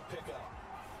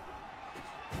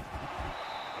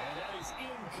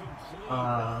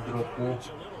 Ah, dropou.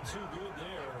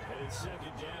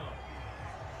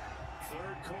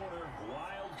 third quarter,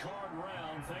 wildcard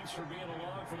round. Thanks for being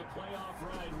along for the playoff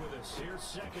ride with us. Here's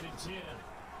 2nd and 10.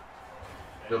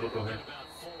 Eu vou correr.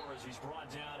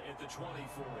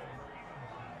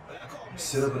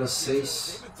 Será para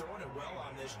 6.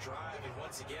 This drive, and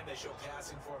once again they show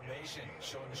passing formation,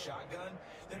 showing the shotgun,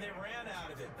 then they ran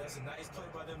out of it. That's a nice play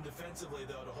by them defensively,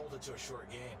 though, to hold it to a short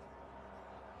game.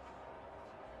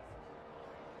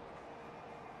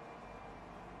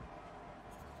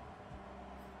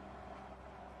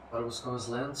 Para buscar os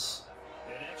lands.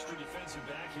 An extra defensive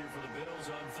back here for the Bills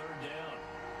on 3rd down.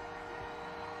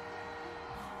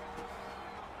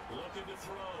 Looking to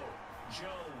throw.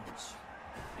 Jones.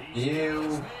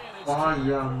 Meu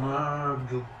pai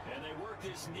amado.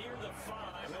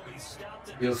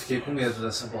 Eu fiquei com medo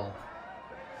dessa bola.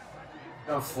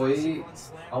 Ela foi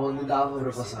aonde dava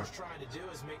para passar.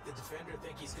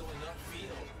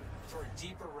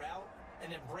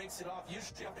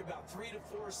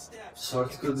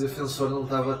 Sorte que o defensor não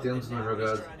estava atento na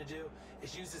jogada.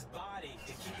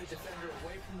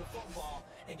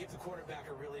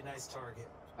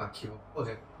 Aqui eu vou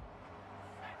correr.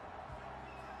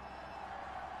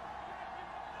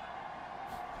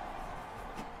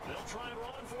 They'll try and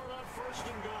run for it on 1st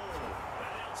and goal.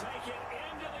 And they'll take it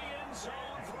into the end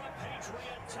zone for a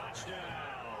Patriot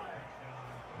touchdown.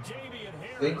 Damian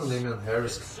Harris. Vem com Damian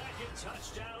Harris. Second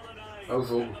touchdown of the night. É o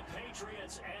jogo. And the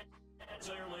Patriots adds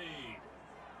their lead.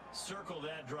 Circle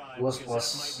that drive Duas because that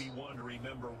posses. might be one to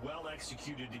remember. Well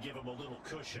executed to give him a little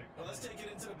cushion. Well, let's take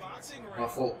it into the boxing ring. Uma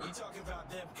foco. You talk about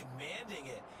them commanding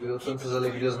it. Deu tantas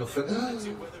alegrias no fim.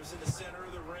 Whether it's in the center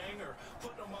of the ring or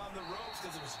putting them on the ropes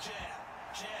because it was jab.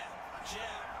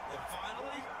 And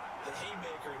finally, the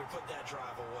haymaker to put that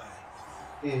drive away.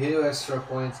 Errei o extra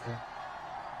point, cara.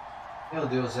 Meu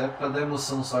Deus, é pra dar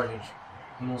emoção só, gente.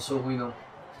 Eu não sou ruim, não.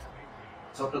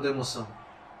 Só pra dar emoção.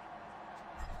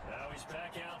 Now he's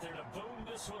back out there to boom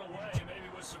this one away, maybe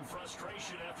with some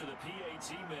frustration after the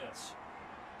PAT miss.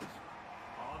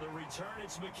 On the return,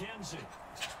 it's McKenzie.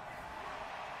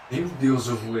 Meu Deus,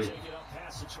 eu voei. Take it up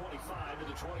past the 25 to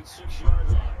the 26-yard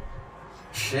line.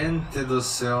 Gente do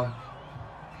céu.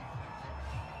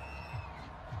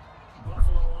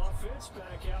 Buffalo offense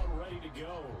back out ready to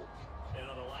go. And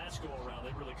on the last go around,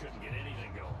 they really couldn't get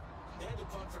anything going. They had to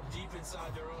punt from deep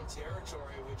inside their own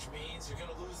territory, which means you're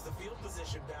going to lose the field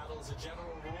position battle as a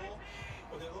general rule.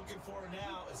 What they're looking for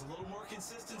now is a little more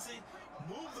consistency,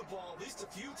 move the ball at least a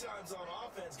few times on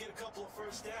offense, get a couple of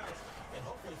first downs, and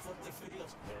hopefully flip the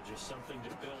field. Yeah, just something to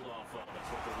build off of. That's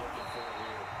what they're looking for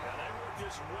here. Now they work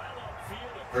this well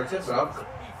upfield. Porque é brabo.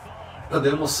 Pra dar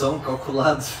emoção,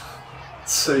 calculado.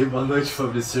 Isso aí, boa noite,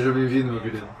 Fabrício. Seja bem-vindo, meu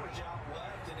querido.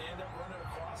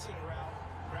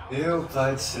 Meu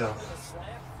pai do céu.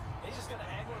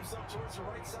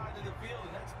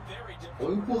 Olha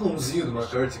o empurrãozinho do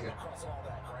McCarthy, cara.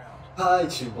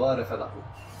 Vai-te embora, filha da puta.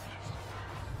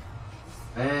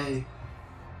 Ei.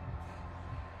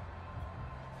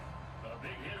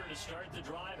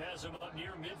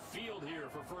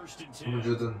 Vamos,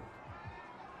 Jordan.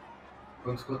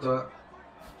 Quanto que eu tô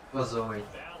vazão aí?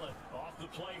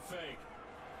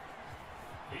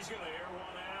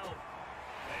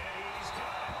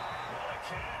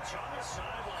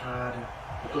 Cara,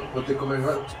 vou ter que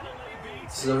começar.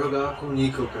 Precisa jogar com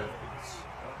níquel, cara.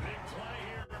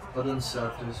 Tá dando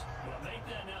certo isso.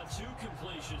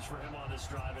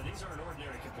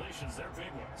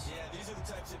 Yeah, these are the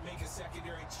types that make a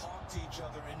secondary talk to each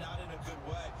other and not in a good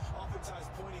way. Oftentimes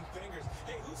pointing fingers.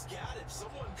 Hey, who's got it?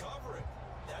 Someone cover it.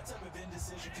 That type of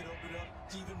indecision can open up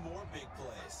to even more big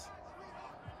plays.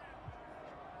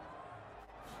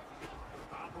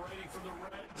 Operating from the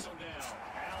red zone now.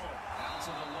 Allen out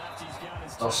to the left. He's got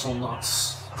his Nossa.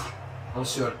 Não,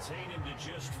 senhor.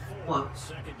 Vamos lá.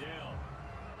 Second down.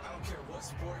 I don't care what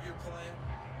sport you're playing.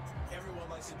 Everyone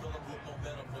likes to build up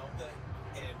momentum, don't they?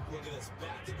 And look at this,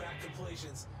 back-to-back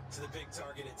completions to the big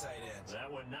target at tight end.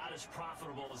 That one not as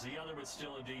profitable as the other, but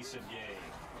still a decent game.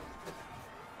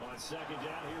 On second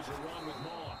down, here's a run with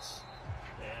Moss.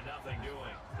 And nothing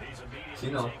doing. He's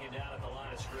immediately taken down at the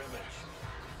line of scrimmage.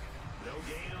 No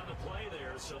gain on the play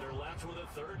there, so they're left with a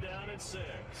 3rd down and 6.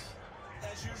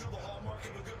 As usual, the hallmark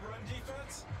of a good run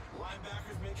defense,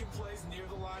 linebackers making plays near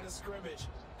the line of scrimmage.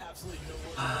 Absolutely no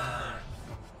work there.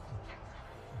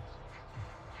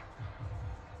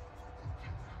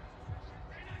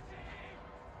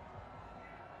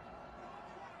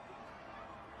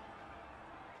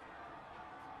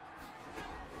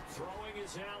 Throwing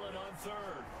is Allen on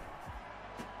 3rd.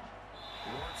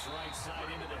 Works right side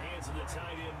into the hands of the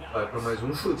tight end. Vai pra mais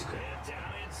chute, cara. And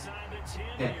down inside the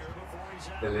 10 here before he's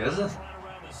out. Beleza? Right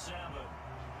around the 7.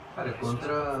 Cara, é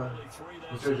contra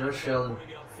Josh Allen.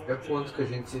 É quanto que a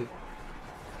gente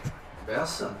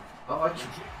peça? Tá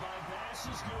ótimo.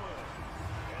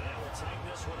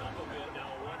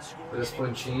 3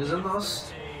 pontinhos é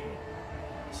nosso.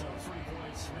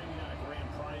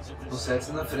 Os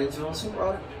 7 na frente e vamos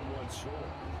embora.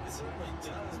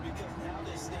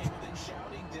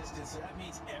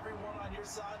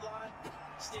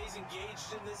 Stays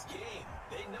engaged in this game.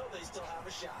 They know they still have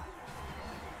a shot.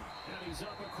 And he's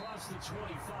up across the 25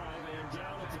 and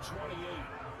down at the 28.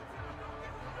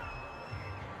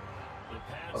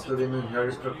 Falta bem meus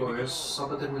yards para correr só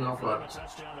para terminar o quarto.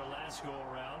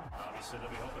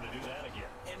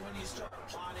 And when you start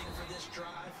plotting for this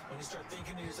drive, when you start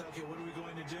thinking to yourself, okay, what are we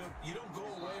going to do? You don't go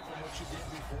away from what you did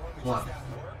before because that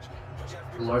worked. But you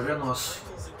have to O relógio é nosso.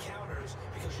 cycles and counters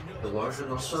because you know O relógio é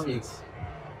nosso amigo.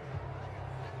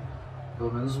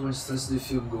 Pelo menos uma distância de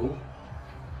field goal.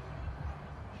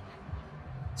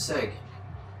 Segue.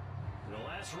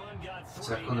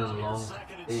 Second and long.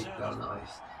 Eita,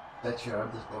 nós. 7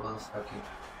 yards para lançar aqui.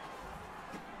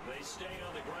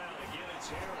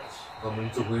 Tá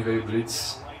muito ruim, veio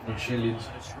blitz. Não tinha lido.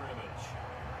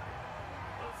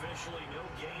 Officially no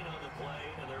gain on the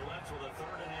play, and they're left with a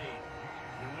 3rd and 8.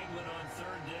 New England on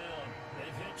 3rd down.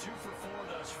 They've hit 2 for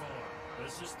 4 thus far.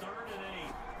 This is 3rd and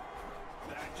 8.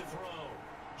 Back to throw.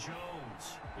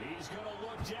 Jones. He's going to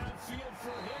look downfield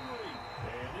for Henry.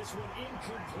 And this one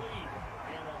incomplete.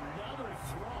 And another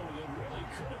throw that really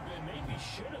could have been, maybe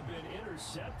should have been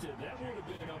intercepted. That would have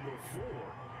been number 4.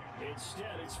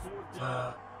 Instead, it's 4th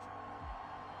down.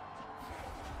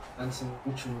 Antes no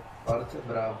último quarto é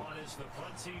brabo. On is the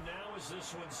punt team now as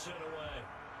this one sent away.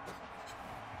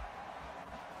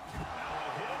 Now a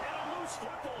hit and a loose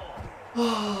football.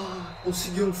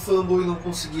 Consegui um fumble e não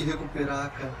consegui recuperar,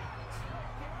 cara.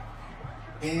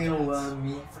 Meu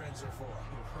amigo.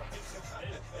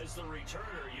 As the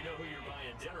returner, you know who you're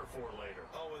buying dinner for later.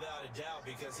 Oh, without a doubt,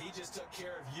 because he just took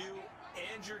care of you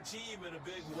and your team in a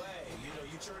big way. You know,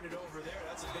 you turn it over there,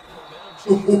 that's a big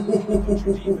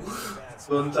momentum change.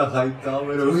 Quanta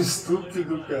Hightower é um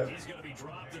estúpido, cara. He's going to be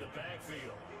dropped to the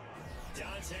backfield.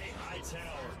 Dante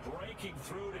Hightower breaking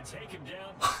through to take him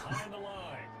down behind the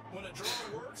line. When a draw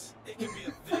works, it can be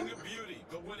a thing of beauty,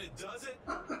 but when it doesn't,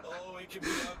 oh, it can be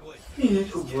ugly.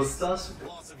 Eu gostasse.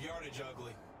 Loss of yardage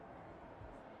ugly.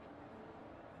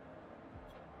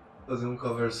 Fazer um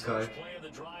cover sky. Play of the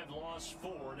drive lost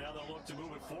 4. Now they'll look to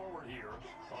move it forward here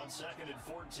on 2nd and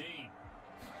 14.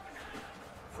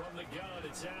 From the gun,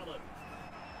 it's Allen.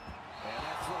 And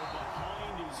that throw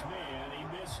behind his man, he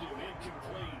missed him,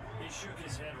 incomplete. He shook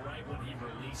his head right when he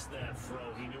released that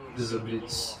throw. He knew it was going to be a little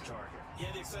off target.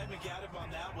 Yeah, the excitement got him on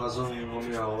that one. Mas homem a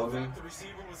homem. The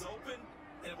receiver was open,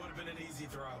 and it would have been an easy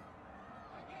throw.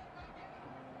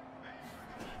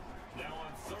 Now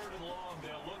on 3rd and long,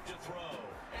 they'll look to throw.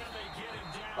 And they get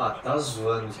him down. Ah, tá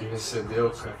zoando que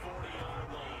recebeu, cara.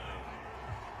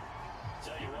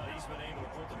 Tell you what, he's been able to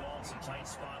put the ball in some tight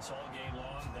spots all game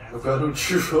long. Jogaram um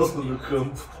tijolo no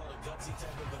campo.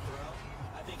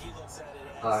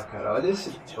 Ah, cara, olha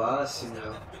esse passe,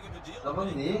 meu. Tava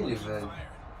nele, velho.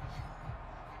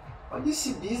 Olha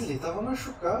esse Beasley, tava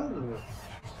machucado, meu.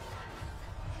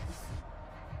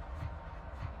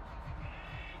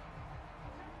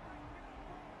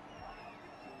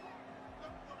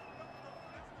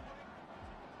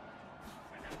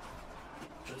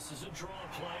 This is a draw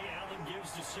play. Allen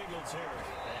gives to Singletary.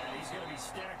 And he's going to be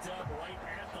stacked up right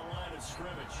at the line of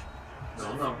scrimmage.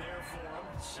 Não. There for him.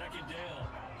 2nd down.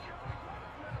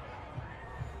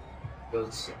 Deus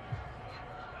do céu.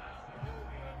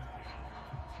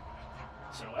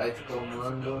 So Aí after ficou the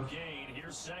mando. gain,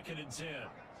 here's 2nd and 10.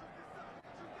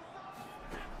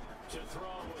 To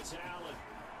throw, it's Allen.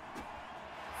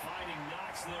 Finding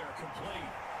Knox there,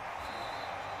 complete.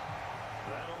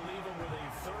 That'll leave him with a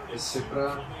 3rd and 2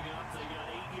 coming up. They got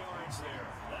 8 yards there.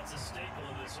 That's a staple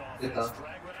of this offense.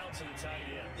 Drag one out to the tight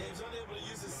end. Yeah, he's unable to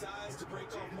use his size to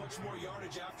break off much more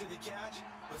yardage after the catch,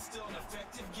 but still an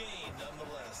effective gain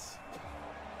nonetheless.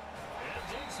 And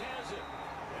Diggs has it.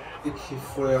 O que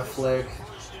foi a flag?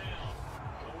 First down.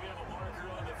 But we have a marker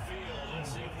on the field.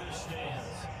 Let's see if this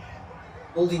stands.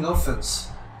 Holding offense.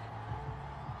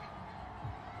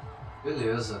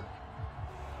 Beleza.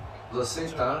 Vou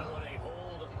aceitar.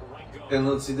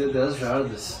 Pênalti de 10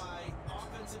 jardas.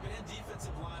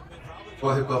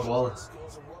 Corre com a bola.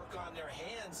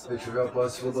 Se eu tiver a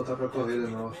posse, vou botar pra correr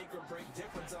de novo.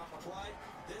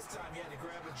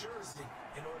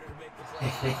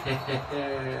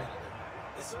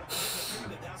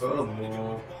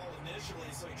 Vamos.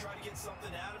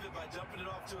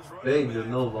 Vem de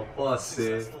novo a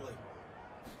posse.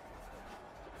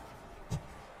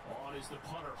 is the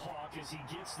punter Hawk as he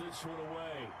gets this one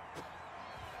away.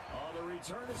 On the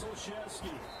return is Olszewski.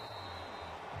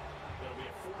 That'll be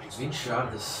a 20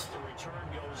 jardas. The return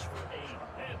goes for 8.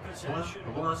 And possession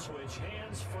will switch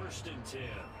hands, 1st and 10.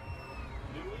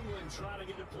 New England trying to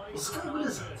get to play this.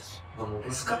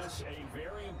 This a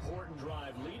very important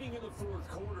drive leading in the 4th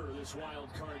quarter of this wild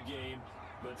card game.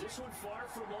 But this one far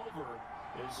from over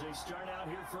as they start out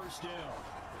here 1st down.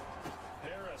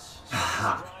 Harris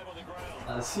drive on the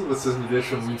ground. Assim vocês me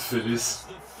deixam muito feliz.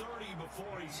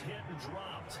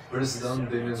 First down,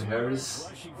 Damian Harris.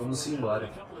 Vamos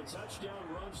embora.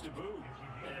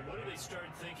 They start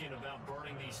thinking about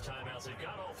burning these timeouts. They've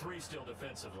got all 3 still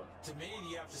defensively. To me,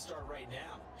 you have to start right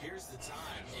now. Here's the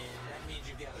time, and that means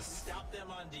you've got to stop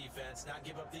them on defense, not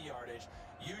give up the yardage.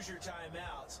 Use your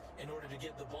timeouts in order to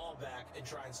get the ball back and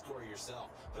try and score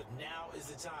yourself. But now is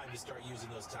the time to start using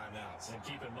those timeouts. And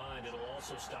keep in mind, it'll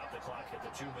also stop the clock at the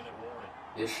 2-minute warning.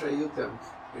 Deixa aí o tempo.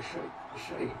 Deixa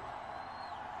aí.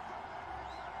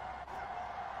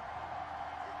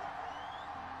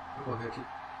 Vou correr aqui.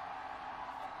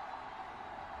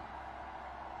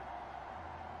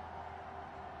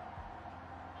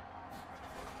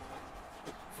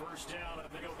 First down, and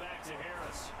they go back to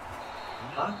Harris.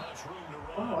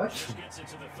 Ótimo. Gets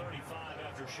into the 35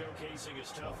 after showcasing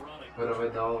his tough running. Agora vai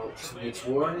dar o 2-minute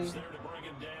warning.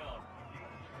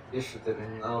 Deixa eu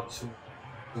terminar o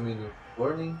 2-minute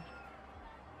warning.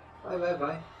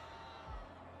 Vai.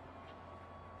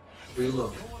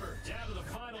 Reload. Down to the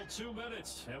final 2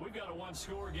 minutes, and we've got a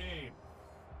 1-score game.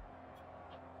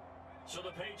 So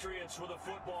the Patriots with a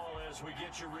football as we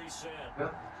get you reset.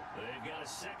 Yeah. They've got a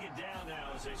 2nd down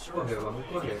now as they search Vamos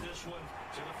for correr. this one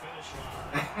to the finish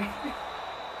line.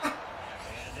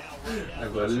 And now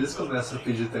Agora eles começam a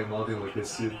pedir timeout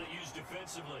enlouquecido. used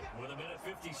defensively with a minute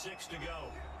 56 to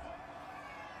go.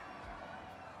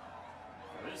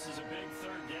 This is a big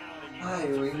 3rd down, and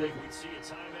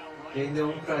Eu ainda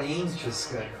um pra Entes,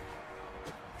 cara.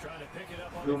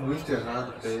 Deu muito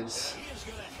errado pra eles.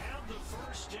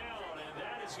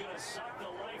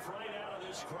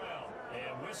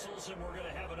 And we're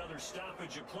going to have another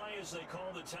stoppage of play as they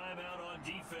call the timeout on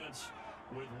defense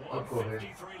with Vou correr.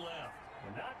 1:53 left.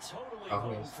 And not totally Tá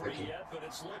home ruim isso free daqui. yet, but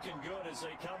it's looking good as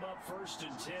they come up 1st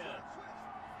and 10.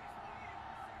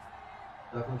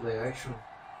 Tá com play action?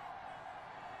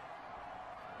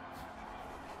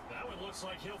 That one looks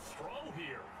like he'll throw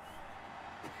here.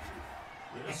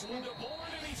 This one to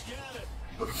Bourne, and he's got it.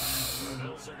 The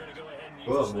Bills are going to go ahead and use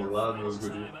Vamos lá, their meus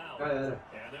first guri. timeout. Já era.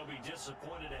 And they'll be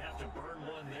disappointed to have to burn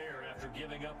one there after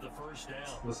giving up the 1st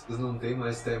down. Vocês não tem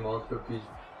mais timeout pra pedir.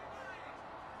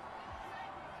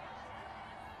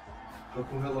 Tô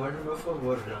com o relógio a meu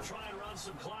favor já. They'll try and run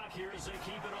some clock here as they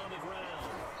keep it on the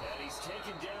ground. And he's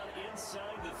taken down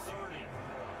inside the 30.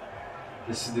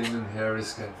 Esse Damian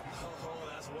Harris, cara. Oh,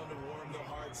 that's one to warm the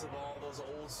hearts of all those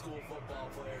old school football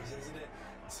players, isn't it?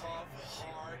 Tough,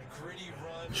 hard, gritty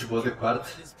run. Futebol de quarta.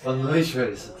 Boa noite,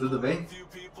 Harris. Tudo bem?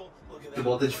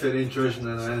 Futebol tá diferente hoje,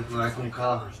 né? Não é com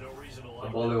carro. A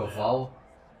bola é oval.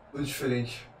 Tudo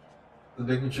diferente. Tudo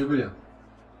bem contigo, Ian?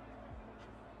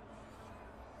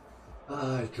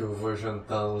 Ai, que eu vou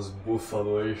jantar uns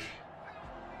búfalo hoje.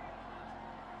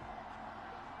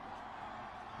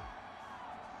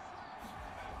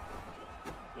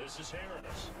 This is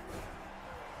Harris.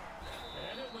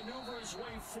 And he'll maneuver his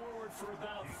way forward for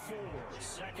about 4.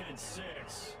 2nd and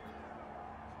 6.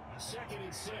 2nd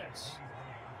and 6.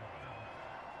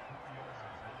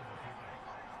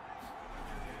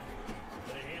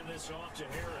 They hand this off to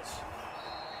Harris.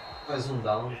 Mais um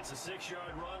down. It's a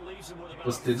 6-yard run, leaves him with about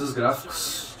Gostei dos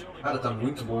gráficos. Cara, tá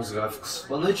muito bom os gráficos.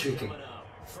 Boa noite, Ricken.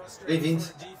 Bem-vindo.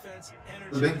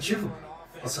 Tudo bem contigo?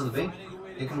 Passando bem?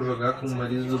 Tem como jogar com o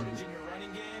marido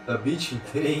da Beach?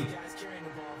 Tem.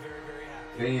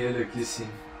 Tem ele aqui,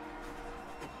 sim.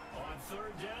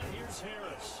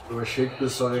 Eu achei que o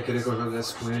pessoal ia querer que eu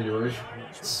jogasse com ele hoje.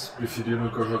 Mas preferiram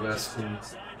que eu jogasse com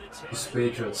os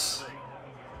Patriots.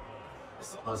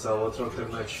 Mas a outra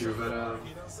alternativa era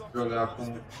jogar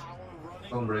com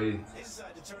Tom Brady,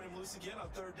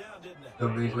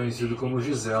 também conhecido como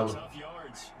Giselo.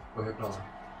 Correr pra lá.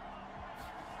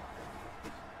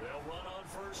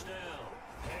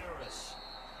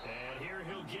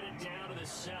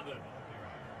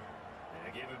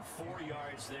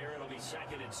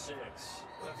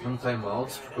 Um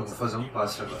timeout, porque eu vou fazer um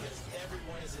passe agora.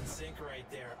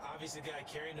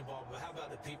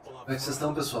 Como é que vocês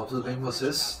estão, pessoal? Tudo bem com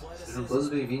vocês? Sejam todos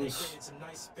bem-vindos.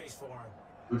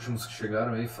 Os últimos que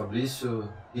chegaram aí,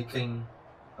 Fabrício, Iken,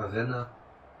 Avena.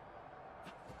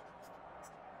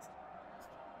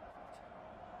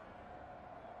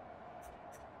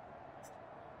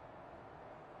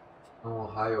 No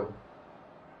Ohio.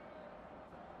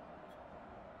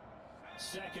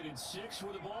 Second and 6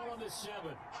 with the ball on the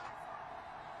 7.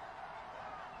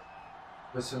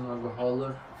 Vai ser no água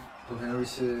roller. O Henry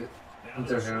ser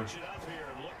Interham.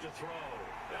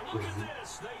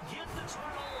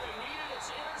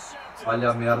 Olha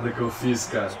a merda que eu fiz,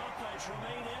 cara.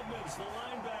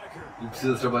 Ele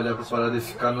precisa trabalhar pra parar de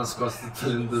ficar nas costas do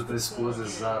talento da tua esposa,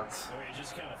 exato.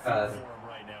 Cara.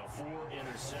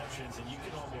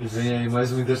 E vem aí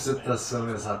mais uma interceptação,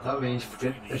 exatamente,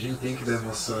 porque a gente tem que dar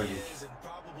emoção ali.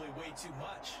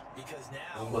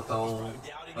 Vamos botar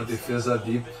uma defesa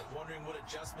deep.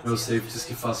 Meus safeties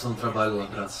que façam um trabalho lá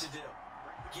atrás.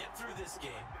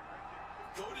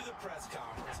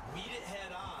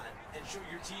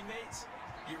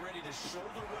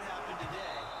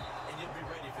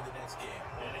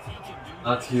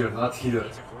 Not here, not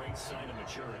here.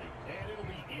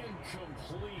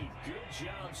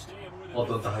 Olha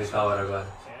o tanto Hightower agora.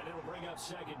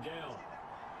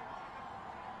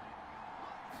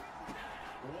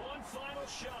 One final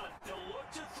shot to look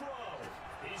to throw.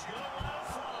 He's going to let it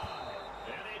fly.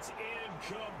 And it's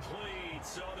incomplete.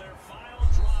 So their final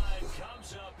drive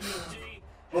comes up empty.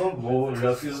 Oh, bom,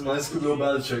 já fiz mais que o meu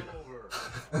Belichick.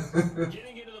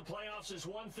 Getting into the playoffs is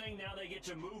one thing. Now they get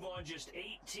to move on just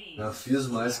 18. Já fiz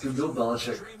mais que o Bill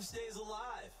Belichick.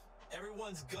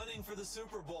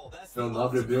 Meu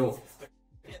nobre Bill.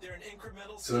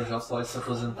 O senhor já pode se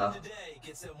aposentar.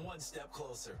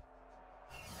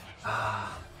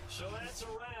 So that's a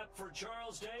wrap for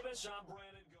Charles Davis. I'm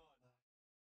Brandon.